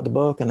brings out the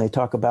book and they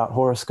talk about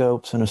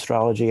horoscopes and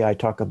astrology, I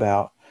talk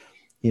about,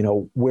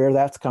 where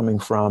that's coming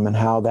from and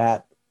how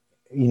that,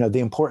 the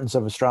importance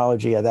of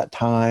astrology at that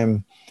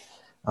time,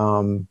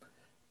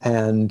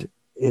 and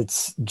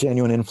its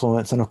genuine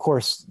influence. And of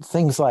course,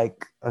 things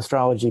like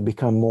astrology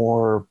become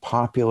more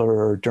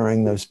popular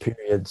during those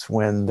periods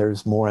when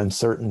there's more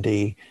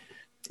uncertainty,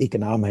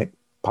 economic,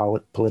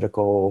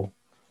 political,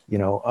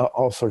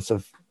 all sorts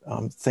of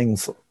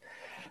things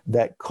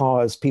that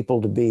cause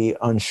people to be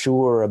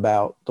unsure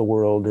about the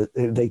world.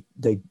 They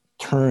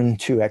turn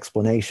to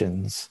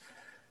explanations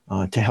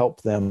to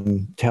help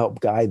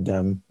guide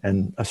them.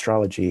 And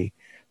astrology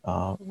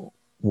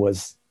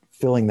was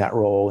filling that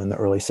role in the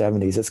early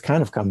 70s. It's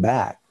kind of come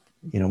back,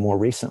 more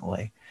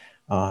recently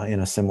in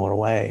a similar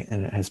way,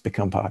 and it has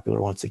become popular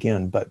once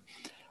again. But,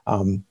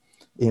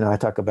 I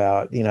talk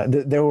about,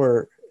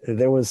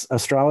 there was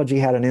astrology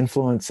had an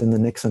influence in the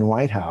Nixon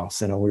White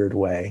House in a weird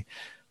way,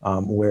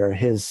 where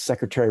his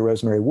secretary,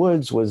 Rosemary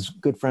Woods, was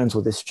good friends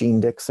with this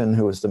Jeane Dixon,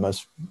 who was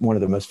one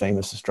of the most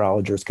famous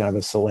astrologers, kind of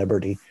a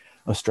celebrity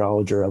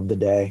astrologer of the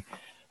day,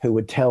 who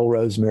would tell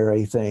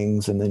Rosemary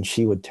things, and then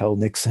she would tell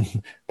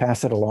Nixon,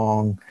 pass it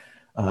along.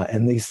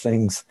 And these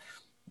things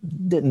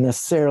didn't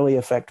necessarily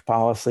affect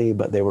policy,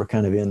 but they were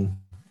kind of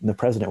the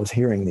president was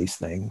hearing these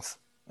things,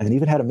 and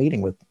even had a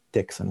meeting with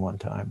Dixon one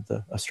time,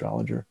 the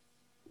astrologer.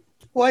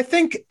 Well, I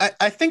think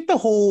the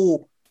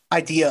whole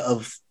idea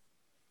of,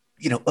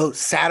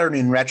 Saturn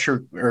in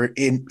retrograde,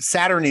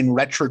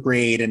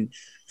 and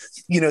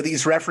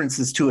these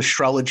references to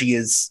astrology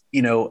is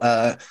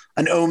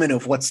an omen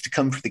of what's to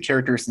come for the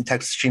characters in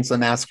Texas Chainsaw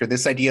Massacre.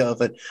 This idea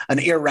of an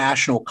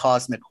irrational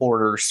cosmic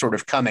horror sort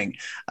of coming.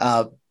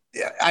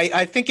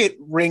 I think it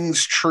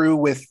rings true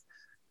with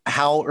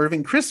how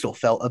Irving Kristol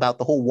felt about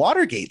the whole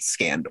Watergate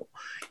scandal.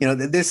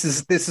 This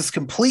is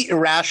complete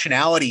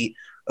irrationality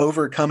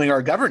overcoming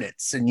our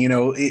governance, and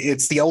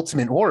it's the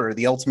ultimate horror,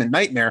 the ultimate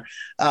nightmare.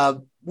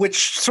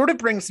 Which sort of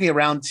brings me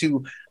around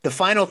to the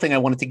final thing I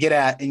wanted to get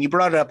at, and you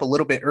brought it up a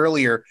little bit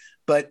earlier,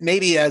 but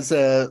maybe as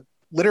a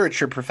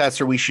literature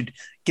professor, we should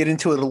get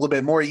into it a little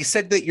bit more. You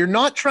said that you're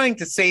not trying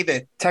to say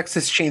that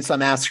Texas Chainsaw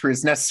Massacre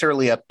is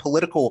necessarily a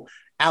political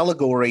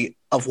allegory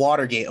of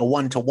Watergate, a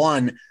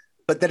one-to-one,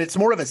 but that it's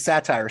more of a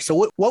satire. So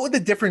what would the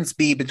difference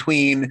be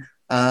between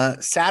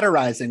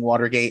satirizing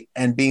Watergate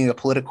and being a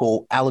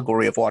political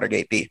allegory of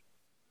Watergate be?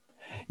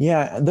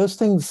 Yeah, those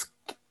things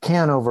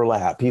can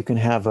overlap. You can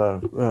have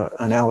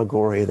an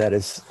allegory that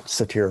is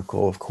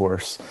satirical, of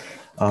course.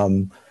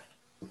 I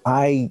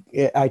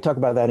talk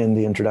about that in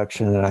the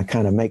introduction, and I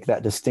kind of make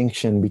that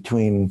distinction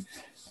between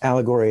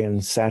allegory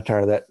and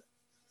satire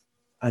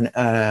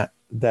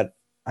that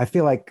I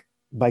feel like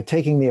by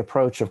taking the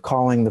approach of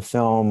calling the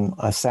film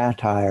a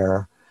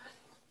satire,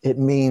 it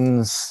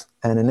means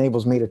and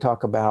enables me to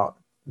talk about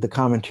the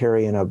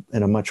commentary in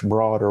a much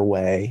broader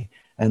way.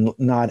 And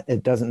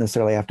it doesn't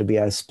necessarily have to be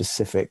as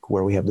specific,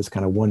 where we have this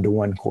kind of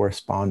one-to-one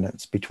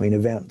correspondence between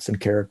events and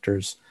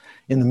characters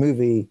in the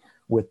movie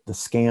with the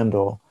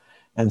scandal.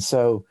 And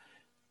so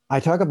I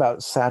talk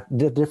about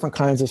different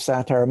kinds of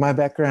satire. My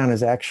background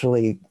is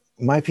actually,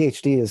 my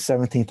PhD is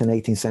 17th and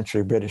 18th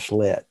century British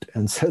lit.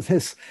 And so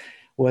this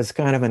was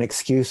kind of an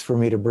excuse for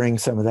me to bring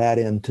some of that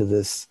into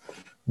this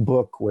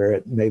book where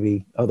it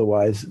maybe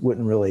otherwise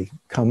wouldn't really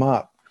come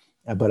up.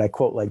 But I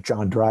quote like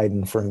John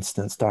Dryden, for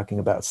instance, talking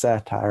about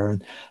satire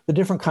and the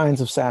different kinds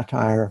of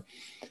satire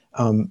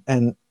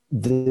and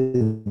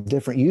the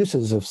different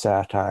uses of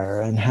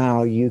satire, and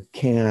how you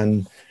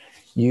can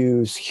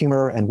use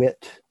humor and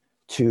wit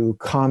to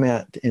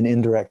comment in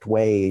indirect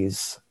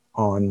ways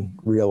on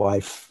real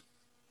life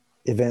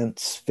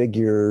events,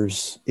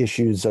 figures,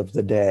 issues of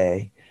the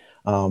day.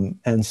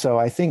 And so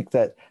I think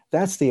that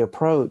that's the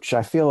approach.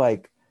 I feel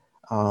like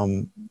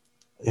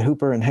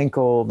Hooper and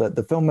Henkel, that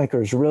the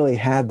filmmakers really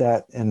had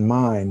that in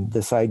mind,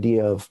 this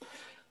idea of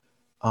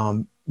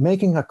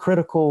making a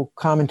critical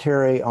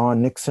commentary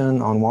on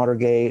Nixon, on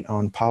Watergate,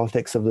 on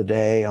politics of the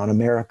day, on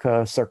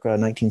America circa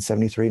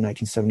 1973,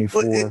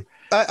 1974.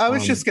 Well, I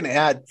was just going to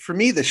add, for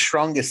me, the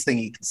strongest thing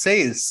you could say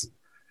is,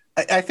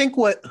 I think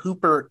what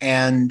Hooper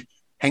and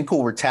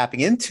Henkel were tapping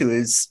into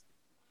is,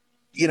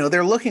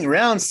 they're looking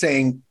around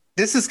saying,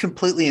 this is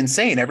completely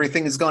insane.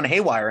 Everything has gone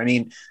haywire. I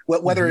mean,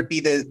 whether it be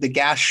the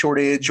gas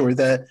shortage or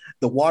the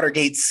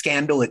Watergate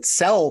scandal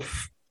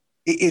itself,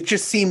 it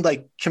just seemed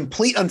like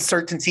complete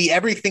uncertainty.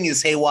 Everything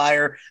is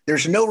haywire.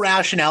 There's no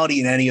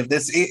rationality in any of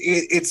this.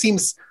 It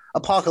seems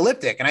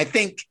apocalyptic. And I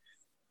think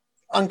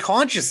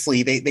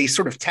unconsciously, they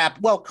sort of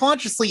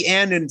consciously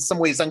and in some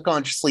ways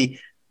unconsciously,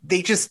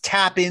 they just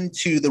tap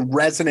into the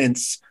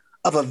resonance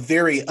of a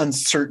very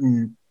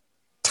uncertain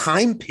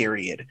time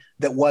period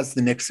that was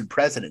the Nixon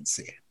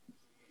presidency.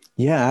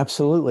 Yeah,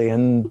 absolutely.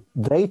 And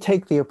they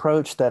take the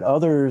approach that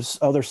other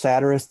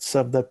satirists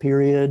of the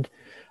period,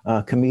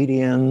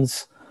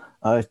 comedians,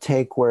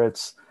 take, where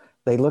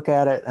they look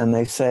at it and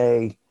they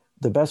say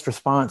the best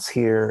response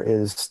here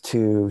is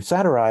to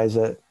satirize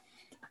it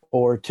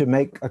or to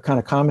make a kind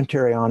of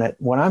commentary on it.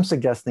 What I'm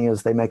suggesting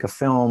is they make a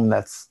film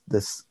that's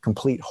this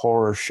complete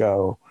horror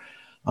show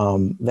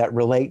that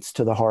relates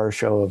to the horror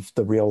show of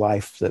the real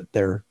life that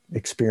they're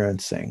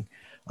experiencing,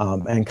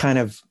 and kind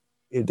of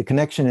the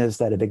connection is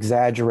that it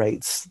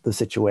exaggerates the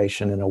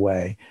situation in a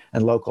way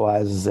and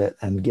localizes it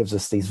and gives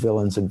us these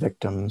villains and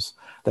victims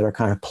that are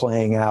kind of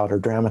playing out or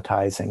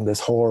dramatizing this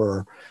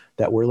horror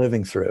that we're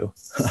living through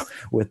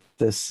with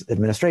this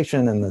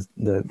administration and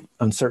the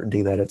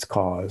uncertainty that it's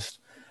caused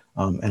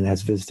and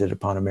has visited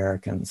upon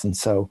Americans. And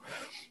so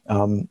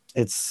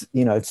it's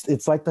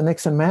like the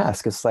Nixon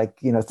mask. It's like,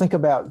 think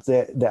about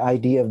the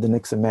idea of the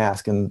Nixon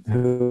mask, and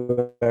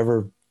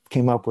whoever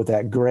came up with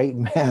that great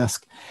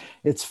mask.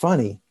 It's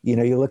funny,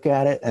 you look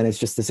at it and it's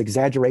just this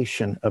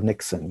exaggeration of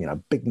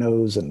Nixon, big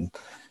nose, and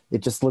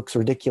it just looks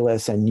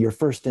ridiculous. And your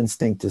first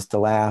instinct is to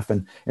laugh.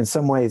 And in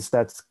some ways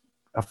that's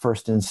a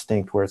first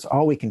instinct where it's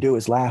all we can do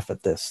is laugh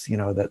at this,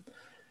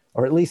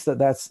 or at least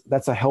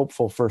that's a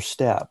helpful first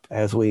step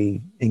as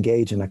we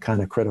engage in a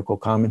kind of critical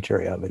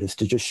commentary of it, is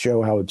to just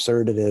show how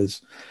absurd it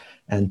is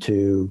and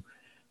to,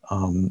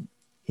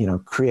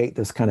 create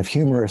this kind of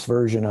humorous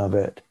version of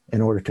it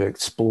in order to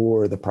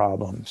explore the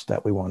problems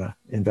that we want to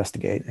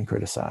investigate and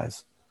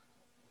criticize.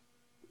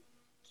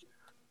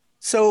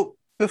 So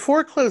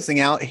before closing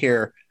out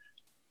here,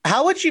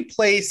 how would you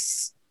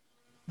place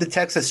the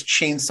Texas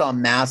Chainsaw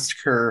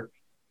Massacre,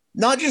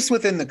 not just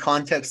within the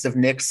context of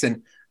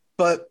Nixon,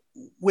 but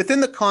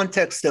within the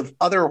context of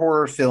other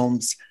horror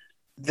films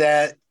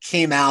that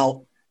came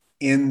out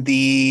in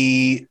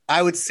the,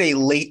 I would say,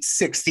 late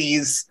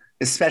 60s,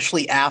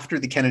 especially after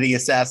the Kennedy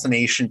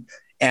assassination,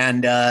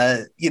 and,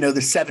 the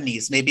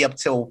 70s, maybe up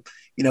till,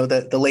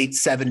 the late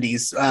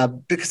 70s,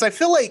 because I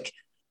feel like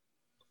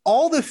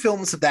all the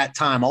films of that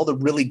time, all the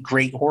really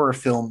great horror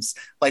films,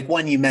 like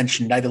one you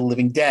mentioned, Night of the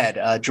Living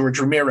Dead, George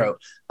Romero,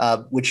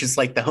 which is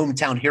like the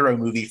hometown hero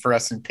movie for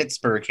us in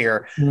Pittsburgh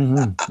here.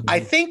 I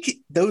think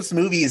those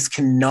movies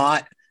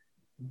cannot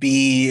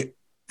be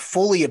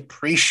fully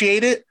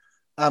appreciated,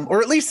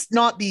 or at least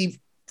not be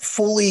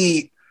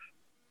fully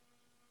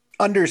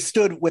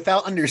understood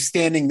without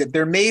understanding that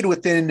they're made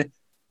within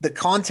the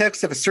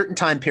context of a certain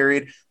time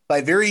period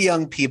by very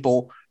young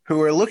people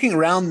who are looking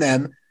around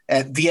them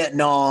at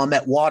Vietnam,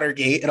 at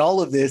Watergate, at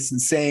all of this and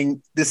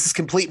saying, this is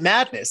complete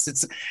madness.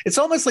 It's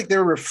almost like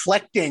they're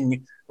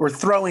reflecting or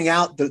throwing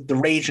out the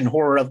rage and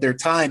horror of their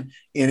time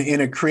in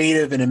a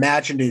creative and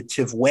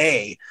imaginative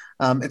way.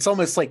 It's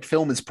almost like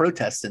film is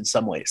protest in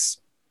some ways.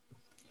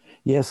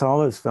 Yes, all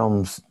those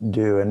films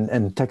do.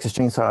 And Texas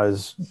Chainsaw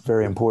is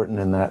very important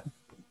in that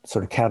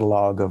sort of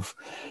catalog of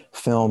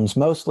films,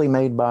 mostly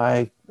made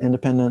by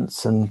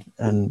independents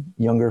and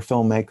younger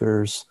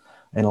filmmakers.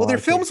 And they're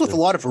films with a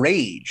lot of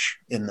rage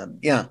in them.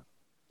 Yeah.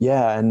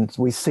 Yeah. And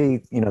we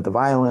see, the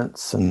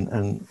violence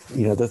and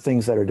the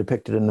things that are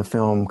depicted in the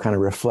film kind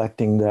of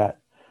reflecting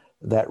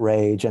that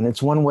rage. And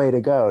it's one way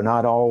to go.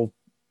 Not all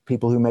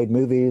people who made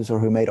movies or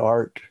who made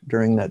art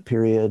during that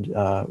period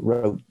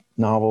wrote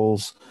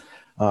novels,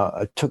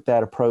 took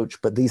that approach,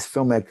 but these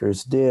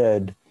filmmakers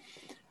did.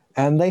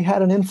 And they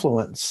had an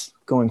influence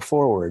going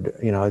forward.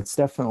 It's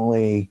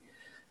definitely,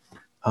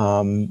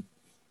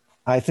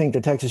 I think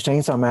the Texas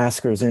Chainsaw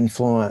Massacre's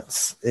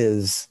influence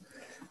is,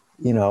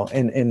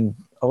 in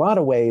a lot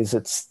of ways,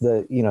 it's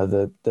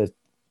the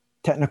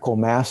technical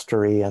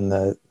mastery and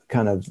the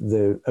kind of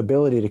the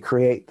ability to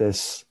create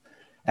this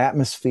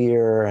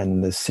atmosphere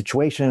and the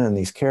situation and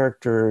these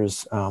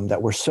characters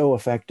that were so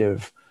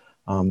effective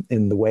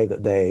in the way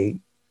that they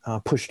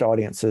pushed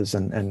audiences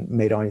and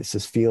made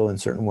audiences feel in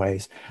certain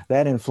ways.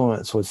 That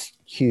influence was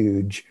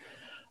huge.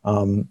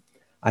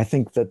 I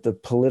think that the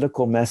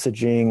political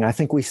messaging, I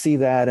think we see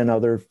that in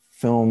other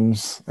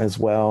films as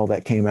well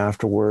that came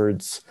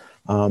afterwards,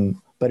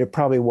 but it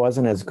probably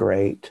wasn't as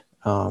great.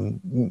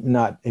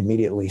 Not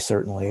immediately,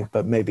 certainly,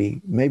 but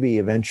maybe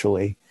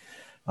eventually.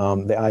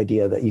 The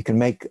idea that you can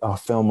make a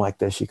film like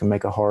this, you can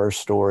make a horror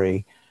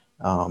story,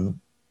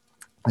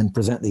 and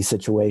present these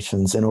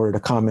situations in order to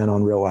comment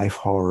on real life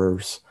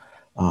horrors.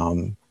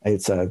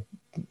 It's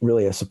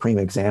really a supreme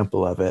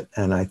example of it,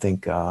 and I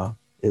think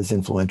is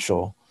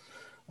influential,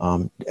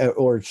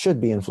 or it should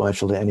be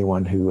influential to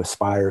anyone who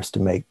aspires to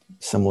make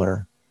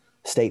similar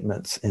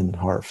statements in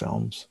horror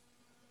films.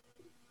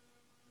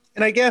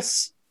 And I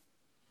guess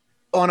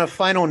on a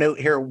final note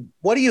here,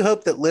 what do you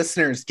hope that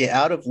listeners get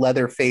out of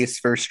Leatherface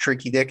versus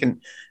Tricky Dick?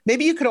 And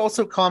maybe you could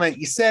also comment,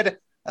 you said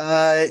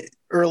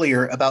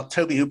earlier about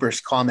Tobe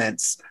Hooper's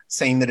comments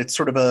saying that it's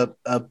sort of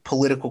a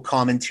political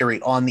commentary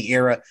on the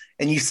era.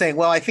 And you saying,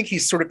 well, I think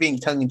he's sort of being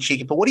tongue in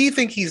cheek, but what do you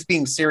think he's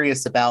being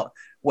serious about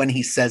when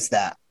he says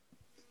that?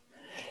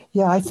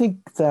 Yeah, I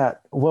think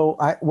that,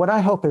 what I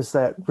hope is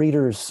that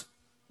readers,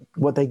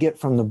 what they get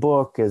from the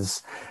book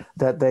is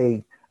that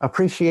they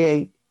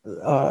appreciate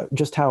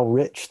just how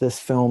rich this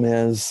film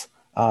is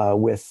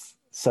with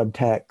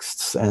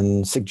subtexts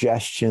and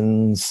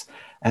suggestions,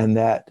 and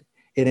that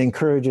it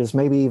encourages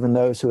maybe even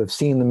those who have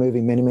seen the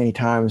movie many, many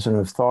times and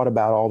have thought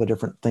about all the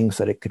different things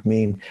that it could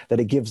mean,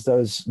 that it gives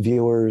those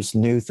viewers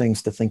new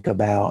things to think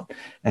about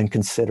and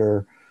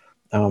consider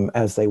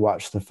as they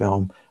watch the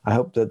film. I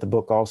hope that the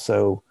book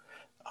also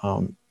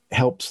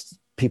helps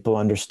people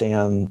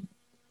understand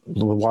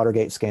the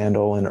Watergate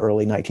scandal and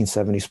early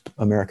 1970s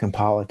American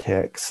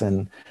politics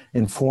and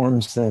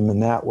informs them in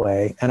that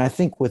way. And I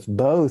think with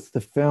both the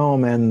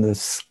film and the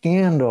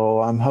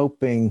scandal, I'm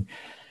hoping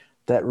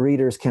that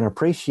readers can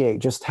appreciate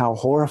just how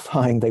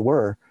horrifying they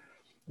were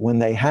when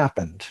they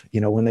happened,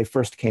 when they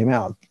first came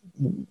out.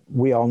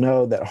 We all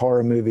know that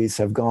horror movies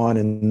have gone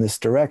in this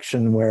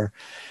direction where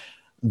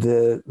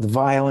the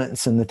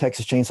violence in the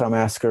Texas Chainsaw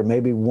Massacre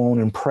maybe won't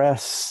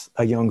impress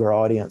a younger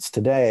audience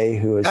today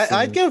who is.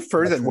 I'd go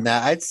further than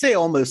that. I'd say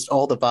almost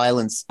all the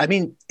violence. I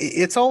mean,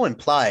 it's all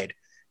implied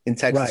in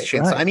Texas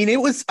Chainsaw. Right. I mean,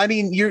 it was. I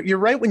mean, you're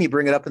right when you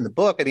bring it up in the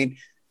book. I mean,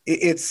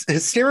 it's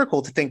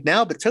hysterical to think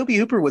now, but Tobe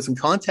Hooper was in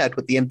contact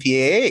with the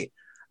MPAA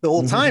the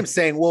whole time,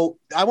 saying, "Well,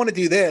 I want to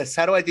do this.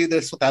 How do I do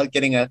this without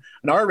getting an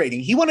R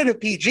rating?" He wanted a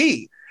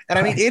PG, and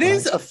I mean, it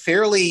is a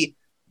fairly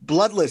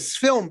bloodless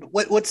film.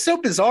 What's so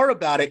bizarre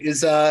about it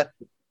is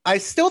I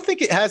still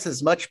think it has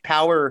as much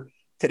power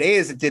today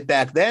as it did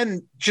back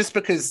then, just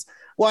because,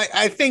 well,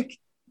 I think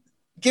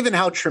given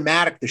how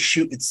traumatic the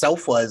shoot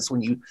itself was,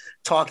 when you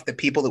talk to the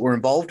people that were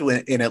involved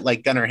in it,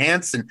 like Gunnar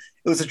Hansen,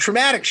 it was a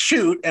traumatic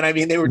shoot. And I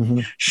mean, they were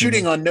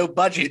shooting on no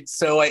budget.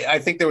 So I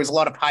think there was a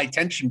lot of high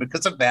tension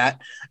because of that.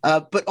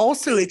 But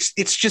also it's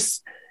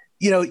just,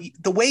 you know,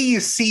 the way you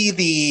see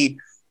the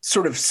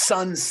sort of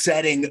sun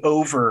setting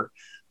over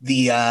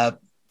the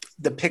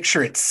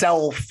picture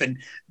itself, and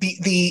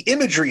the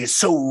imagery is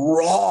so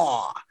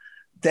raw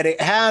that it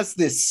has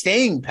this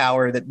staying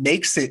power that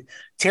makes it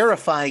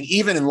terrifying,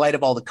 even in light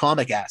of all the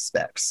comic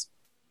aspects.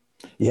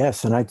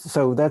 Yes, and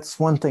so that's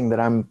one thing that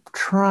I'm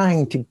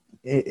trying to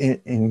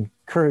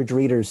encourage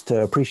readers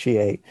to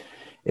appreciate,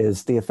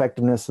 is the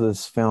effectiveness of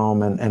this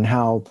film and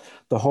how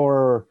the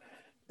horror,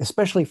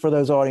 especially for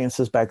those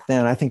audiences back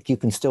then, I think you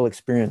can still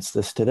experience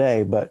this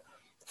today, but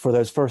for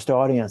those first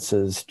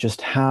audiences,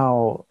 just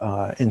how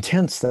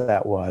intense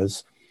that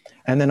was.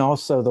 And then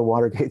also the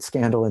Watergate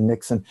scandal and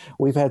Nixon.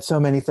 We've had so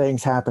many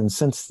things happen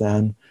since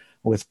then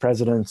with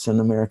presidents and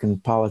American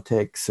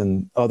politics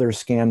and other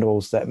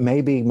scandals that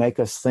maybe make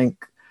us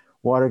think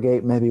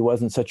Watergate maybe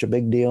wasn't such a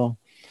big deal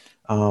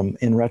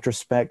in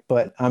retrospect.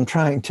 But I'm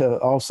trying to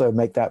also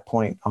make that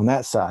point on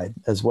that side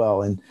as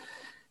well, and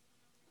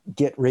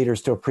get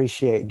readers to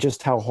appreciate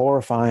just how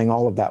horrifying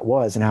all of that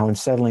was and how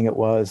unsettling it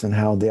was, and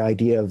how the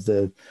idea of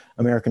the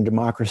American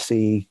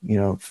democracy, you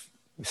know,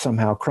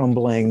 somehow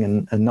crumbling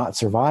and not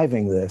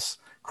surviving this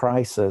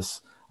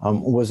crisis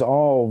was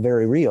all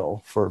very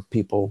real for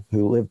people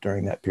who lived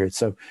during that period.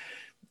 So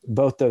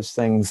both those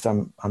things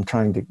I'm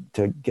trying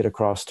to get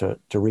across to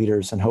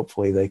readers, and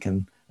hopefully they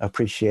can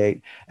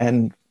appreciate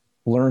and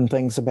learn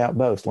things about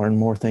both, learn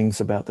more things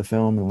about the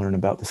film and learn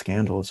about the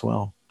scandal as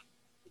well.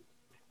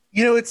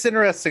 You know, it's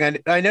interesting.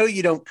 I know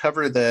you don't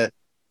cover the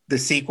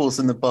sequels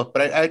in the book,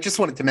 but I just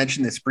wanted to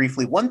mention this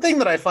briefly. One thing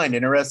that I find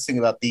interesting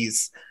about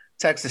these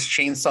Texas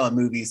Chainsaw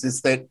movies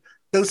is that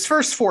those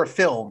first four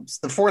films,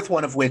 the fourth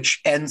one of which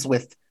ends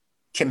with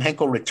Kim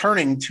Henkel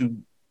returning to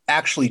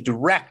actually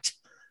direct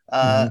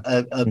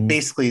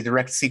basically a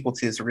direct sequel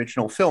to his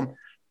original film.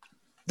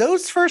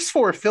 Those first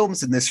four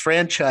films in this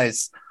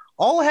franchise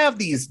all have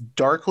these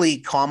darkly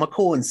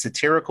comical and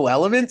satirical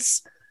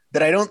elements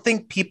that I don't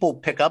think people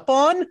pick up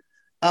on.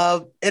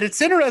 And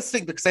it's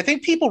interesting because I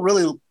think people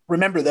really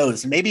remember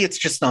those. Maybe it's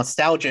just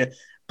nostalgia,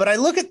 but I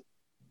look at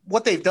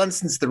what they've done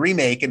since the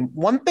remake, and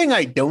one thing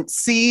I don't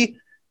see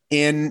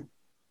in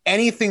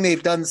anything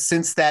they've done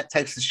since that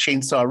Texas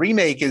Chainsaw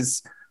remake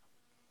is,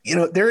 you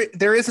know,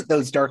 there isn't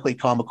those darkly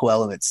comical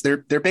elements.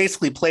 They're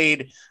basically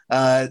played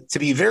to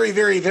be very,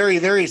 very, very,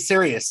 very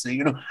serious. So,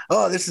 you know,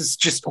 oh, this is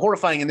just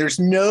horrifying, and there's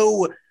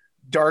no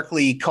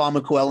darkly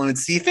comical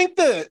elements. Do you think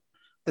the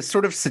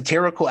sort of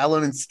satirical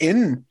elements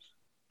in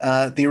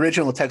the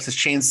original Texas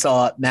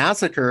Chainsaw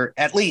Massacre,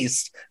 at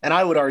least, and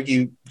I would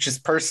argue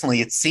just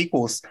personally its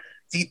sequels,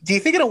 do you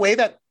think in a way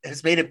that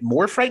has made it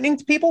more frightening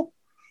to people?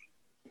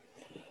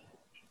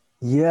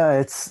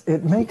 Yeah,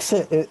 it makes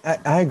it.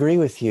 I agree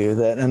with you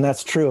that, and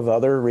that's true of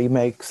other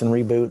remakes and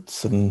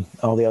reboots and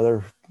all the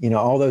other, you know,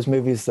 all those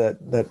movies that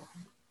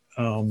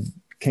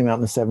came out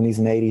in the 70s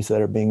and 80s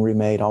that are being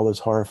remade, all those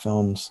horror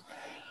films,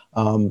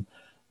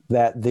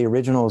 that the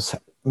originals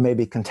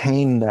maybe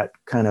contain that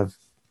kind of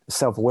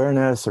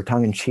self-awareness or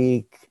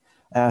tongue-in-cheek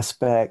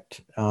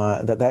aspect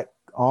that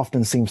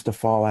often seems to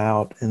fall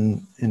out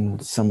in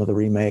some of the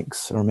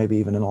remakes, or maybe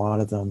even in a lot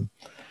of them.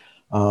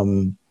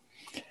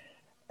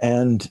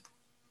 And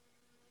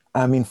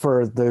I mean,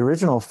 for the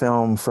original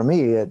film, for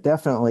me, it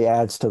definitely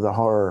adds to the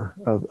horror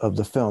of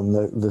the film,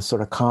 the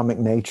sort of comic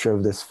nature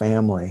of this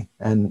family.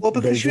 And well,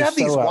 because you have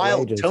these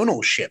wild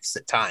tonal shifts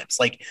at times.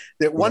 Like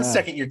that one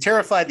second you're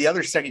terrified, the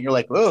other second you're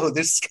like, oh,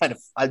 this is kind of,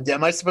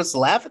 am I supposed to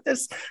laugh at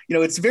this? You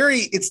know, it's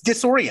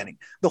disorienting.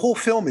 The whole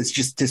film is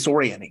just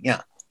disorienting.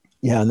 Yeah.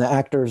 Yeah, and the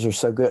actors are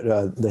so good.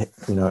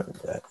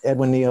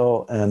 Edwin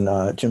Neal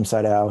and Jim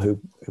Seidow, who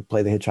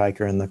play the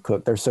hitchhiker and the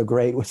cook, they're so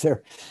great with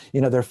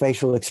their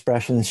facial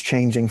expressions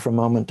changing from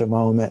moment to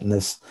moment, and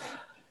this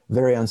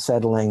very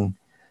unsettling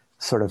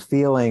sort of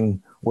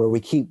feeling where we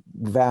keep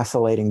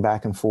vacillating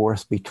back and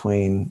forth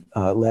between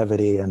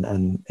levity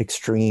and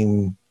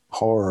extreme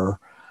horror.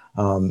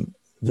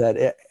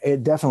 That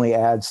it definitely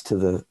adds to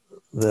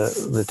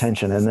the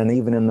tension. And then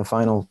even in the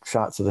final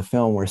shots of the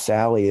film where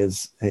Sally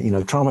is,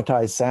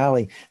 traumatized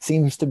Sally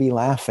seems to be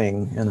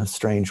laughing in a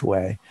strange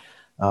way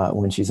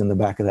when she's in the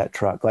back of that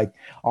truck. Like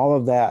all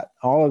of that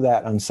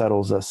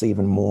unsettles us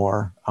even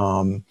more.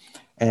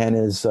 and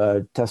is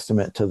a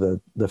testament to the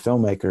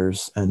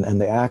filmmakers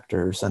and the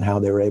actors and how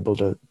they were able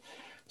to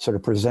sort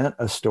of present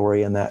a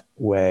story in that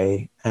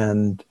way.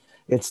 And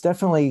it's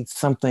definitely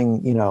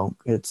something,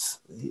 it's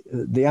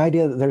the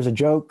idea that there's a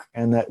joke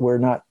and that we're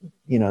not,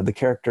 the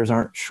characters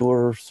aren't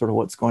sure sort of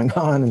what's going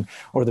on,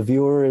 or the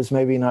viewer is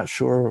maybe not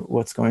sure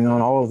what's going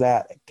on. All of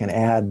that can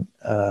add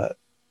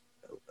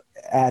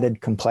added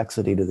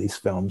complexity to these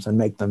films and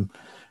make them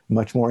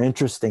much more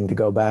interesting to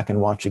go back and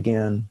watch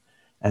again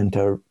and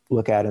to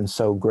look at in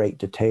so great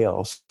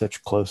detail,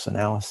 such close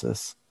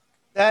analysis.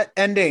 That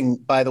ending,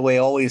 by the way,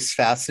 always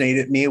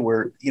fascinated me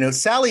where,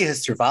 Sally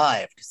has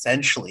survived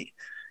essentially,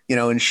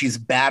 and she's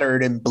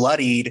battered and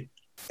bloodied.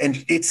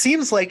 And it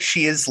seems like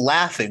she is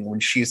laughing when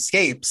she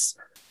escapes.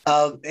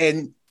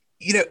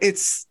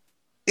 It's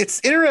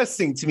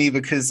interesting to me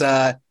because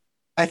I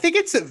think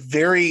it's a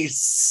very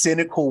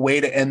cynical way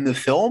to end the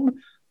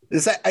film.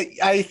 Is that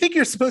I think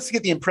you're supposed to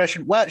get the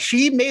impression, well,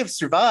 she may have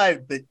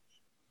survived, but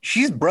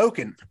she's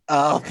broken.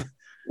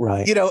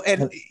 Right. It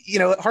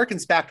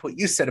harkens back to what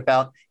you said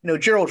about,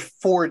 Gerald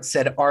Ford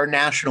said our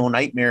national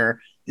nightmare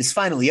is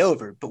finally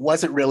over, but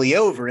wasn't really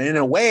over. And in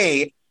a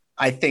way,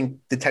 I think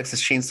the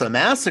Texas Chainsaw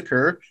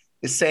Massacre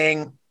is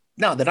saying,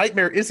 no, the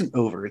nightmare isn't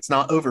over. It's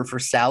not over for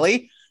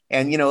Sally.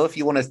 And, if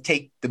you want to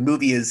take the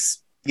movie as,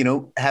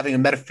 having a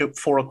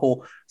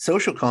metaphorical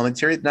social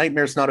commentary, the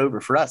nightmare's not over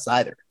for us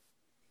either.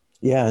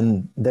 Yeah.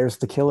 And there's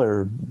the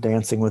killer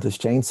dancing with his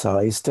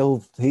chainsaw. He's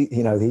still,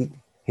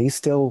 he's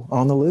still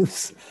on the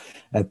loose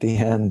at the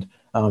end,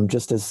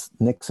 just as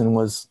Nixon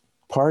was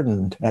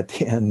pardoned at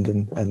the end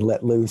and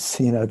let loose.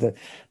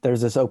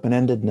 There's this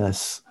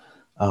open-endedness,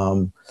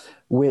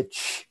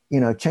 which,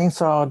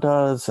 Chainsaw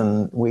does,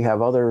 and we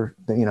have other,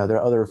 there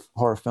are other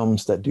horror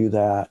films that do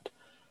that.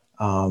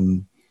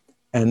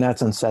 And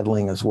that's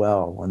unsettling as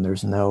well when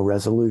there's no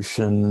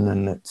resolution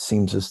and it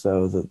seems as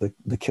though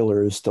the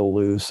killer is still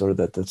loose, or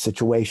that the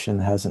situation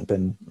hasn't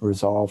been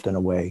resolved in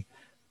a way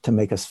to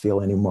make us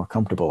feel any more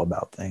comfortable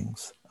about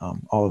things.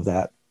 All of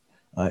that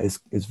is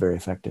very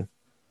effective.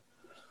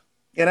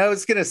 And I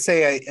was going to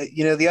say,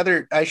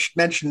 I should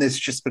mention this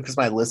just because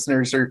my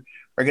listeners are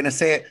going to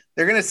say it.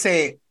 They're going to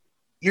say,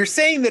 you're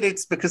saying that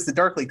it's because the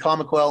darkly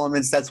comical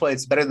elements, that's why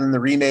it's better than the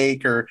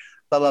remake or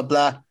blah, blah,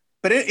 blah.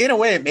 But in a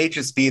way, it may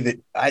just be that,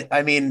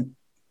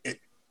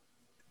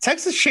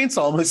 Texas Chainsaw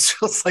almost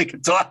feels like a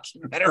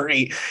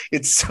documentary.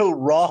 It's so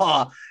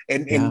raw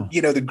and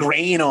the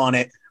grain on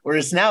it,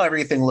 whereas now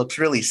everything looks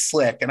really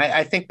slick. And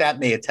I think that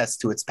may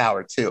attest to its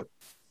power too.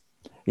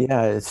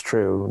 Yeah, it's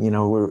true.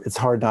 It's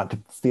hard not to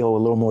feel a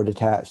little more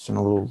detached and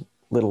a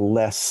little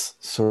less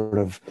sort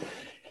of,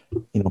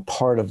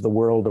 part of the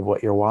world of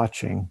what you're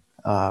watching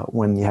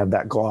when you have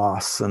that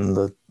gloss and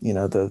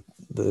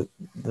the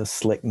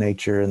slick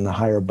nature and the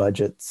higher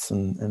budgets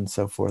and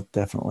so forth.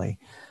 Definitely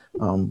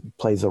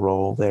plays a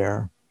role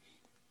there.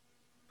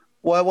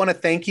 Well, I want to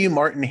thank you,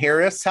 Martin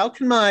Harris. How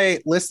can my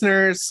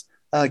listeners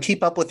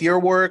keep up with your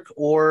work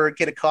or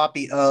get a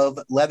copy of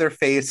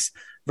Leatherface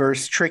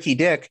versus Tricky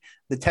Dick,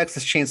 the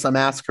Texas Chainsaw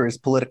Massacre's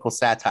political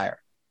satire?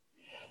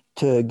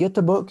 To get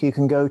the book, you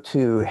can go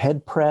to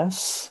Head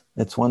Press.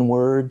 It's one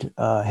word,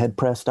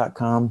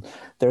 headpress.com.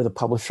 They're the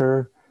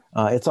publisher.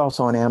 It's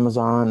also on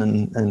Amazon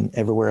and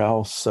everywhere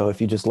else. So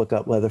if you just look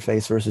up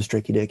Leatherface versus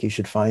Tricky Dick, you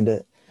should find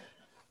it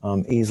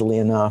easily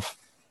enough.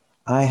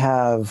 I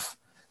have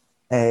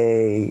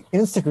a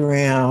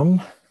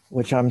Instagram,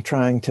 which I'm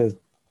trying to,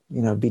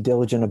 be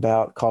diligent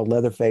about, called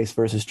Leatherface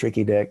versus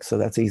Tricky Dick. So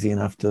that's easy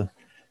enough to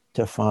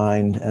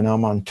find. And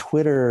I'm on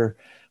Twitter.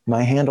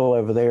 My handle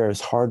over there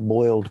is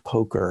Hardboiled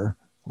Poker,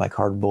 like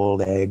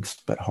hard-boiled eggs,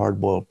 but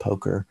hard-boiled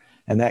poker.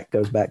 And that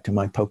goes back to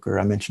my poker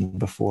I mentioned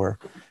before,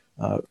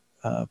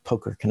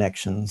 Poker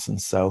Connections.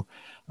 And so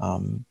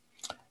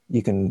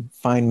you can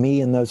find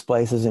me in those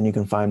places, and you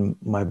can find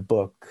my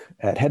book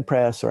at Head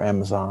Press or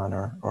Amazon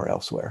or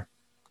elsewhere.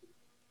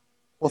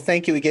 Well,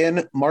 thank you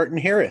again, Martin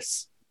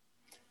Harris.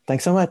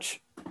 Thanks so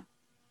much.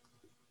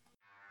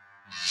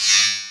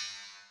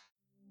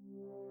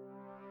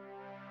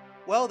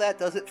 Well, that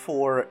does it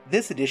for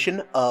this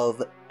edition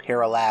of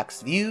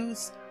Parallax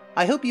Views.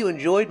 I hope you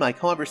enjoyed my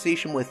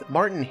conversation with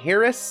Martin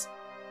Harris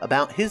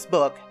about his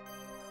book,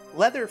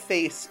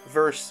 Leatherface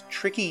vs.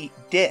 Tricky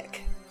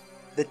Dick,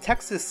 the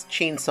Texas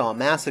Chainsaw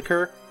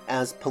Massacre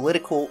as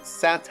Political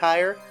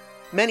Satire.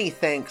 Many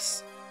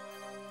thanks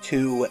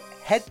to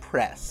Head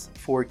Press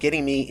for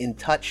getting me in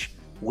touch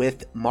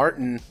with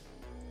Martin.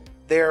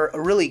 They're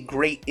a really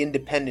great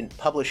independent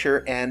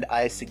publisher, and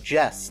I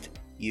suggest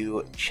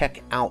you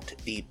check out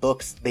the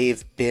books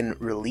they've been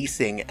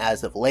releasing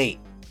as of late.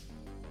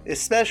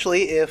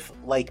 Especially if,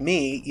 like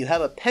me, you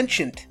have a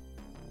penchant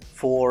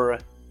for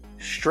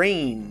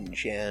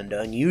strange and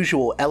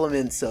unusual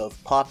elements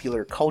of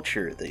popular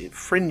culture, the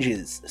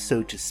fringes,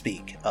 so to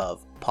speak,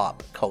 of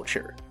pop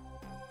culture.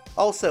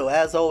 Also,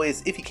 as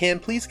always, if you can,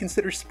 please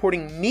consider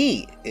supporting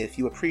me if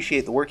you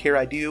appreciate the work here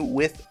I do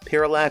with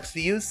Parallax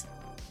Views.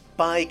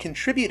 by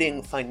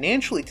contributing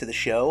financially to the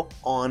show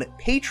on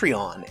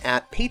Patreon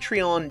at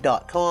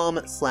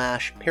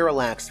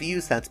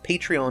patreon.com/parallaxviews. That's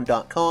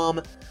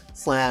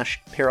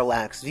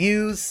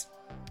patreon.com/parallaxviews.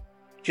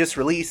 Just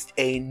released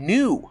a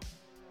new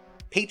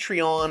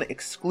Patreon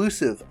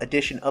exclusive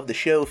edition of the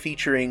show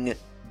featuring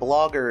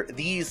blogger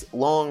These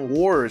Long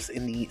Wars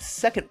in the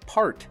second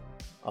part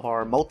of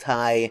our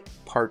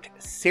multi-part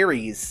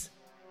series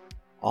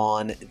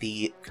on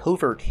the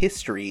covert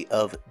history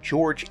of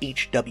George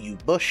H.W.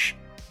 Bush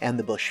and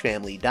the Bush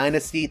family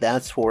dynasty.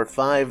 That's for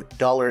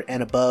 $5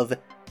 and above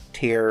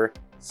tier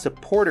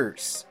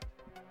supporters.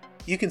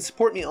 You can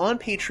support me on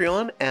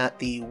Patreon at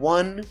the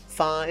 $1,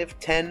 $5,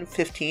 $10,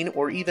 $15,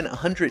 or even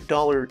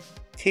 $100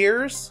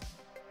 tiers.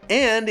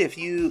 And if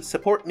you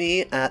support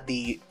me at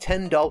the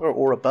 $10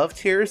 or above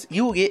tiers,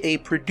 you will get a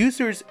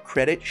producer's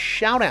credit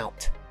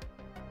shout-out.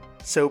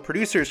 So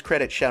producer's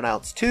credit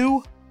shout-outs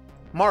to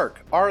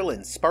Mark,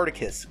 Arlen,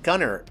 Spartacus,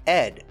 Gunnar,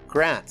 Ed,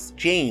 Gratz,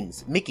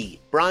 James,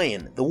 Mickey,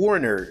 Brian, The War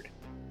Nerd,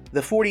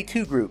 The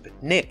 42 Group,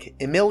 Nick,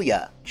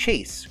 Emilia,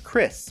 Chase,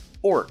 Chris,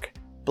 Orc,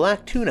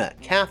 Black Tuna,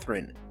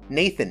 Catherine,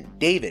 Nathan,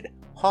 David,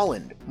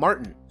 Holland,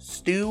 Martin,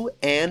 Stu,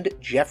 and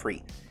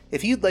Jeffrey.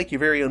 If you'd like your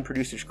very own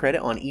producer's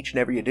credit on each and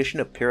every edition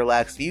of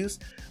Parallax Views,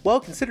 well,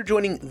 consider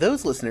joining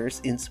those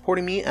listeners in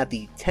supporting me at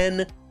the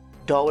 $10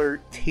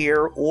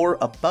 tier or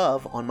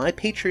above on my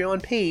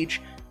Patreon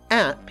page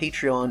at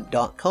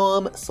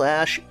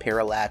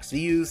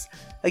patreon.com/parallaxviews.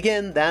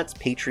 Again, that's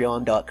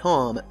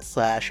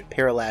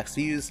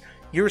patreon.com/parallaxviews.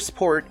 Your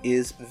support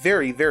is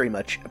very, very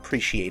much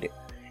appreciated.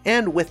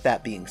 And with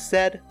that being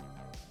said,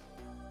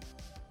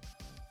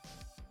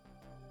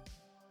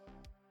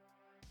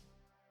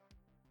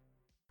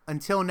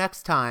 until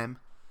next time,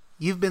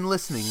 you've been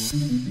listening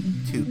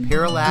to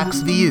Parallax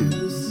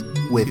Views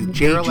with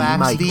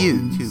Parallax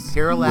Views to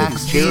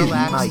Parallax Views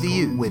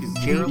with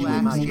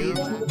Parallax Views.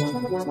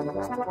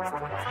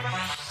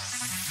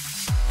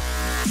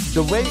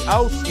 The way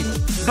out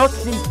is not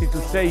simply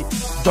to say,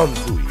 don't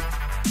do it,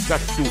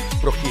 just to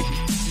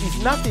prohibit. It's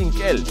nothing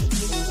else.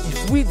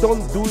 If we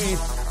don't do it,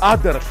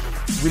 others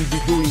will be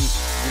doing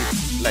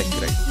it like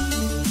crazy.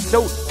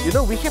 So,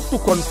 we have to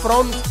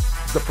confront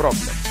the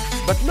problem.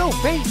 But no,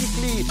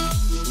 basically,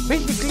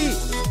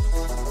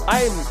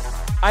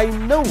 I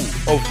know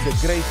of the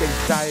great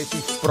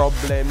anxieties,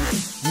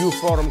 problems, new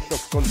forms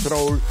of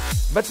control,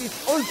 but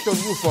it's also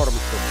new forms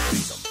of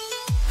freedom.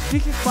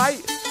 This is why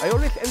I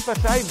always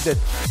emphasize that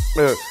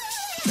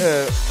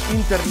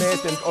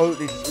internet and all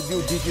this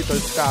new digital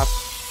stuff,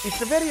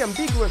 it's a very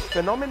ambiguous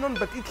phenomenon,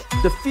 but it's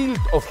the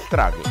field of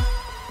struggle.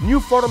 New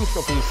forms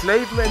of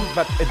enslavement,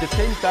 but at the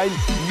same time,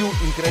 new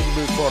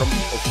incredible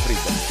forms of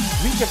freedom.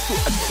 We have to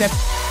accept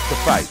the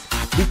fight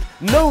with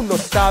no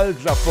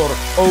nostalgia for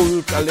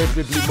old,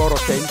 allegedly more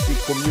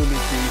authentic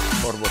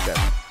communities or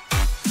whatever.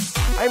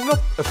 I'm not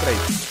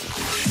afraid.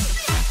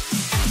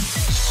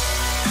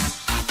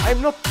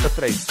 I'm not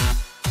afraid.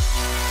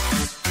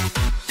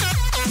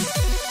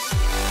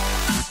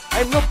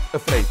 I'm not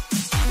afraid.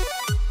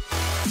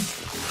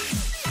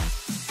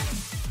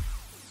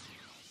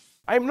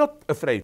 I'm not afraid.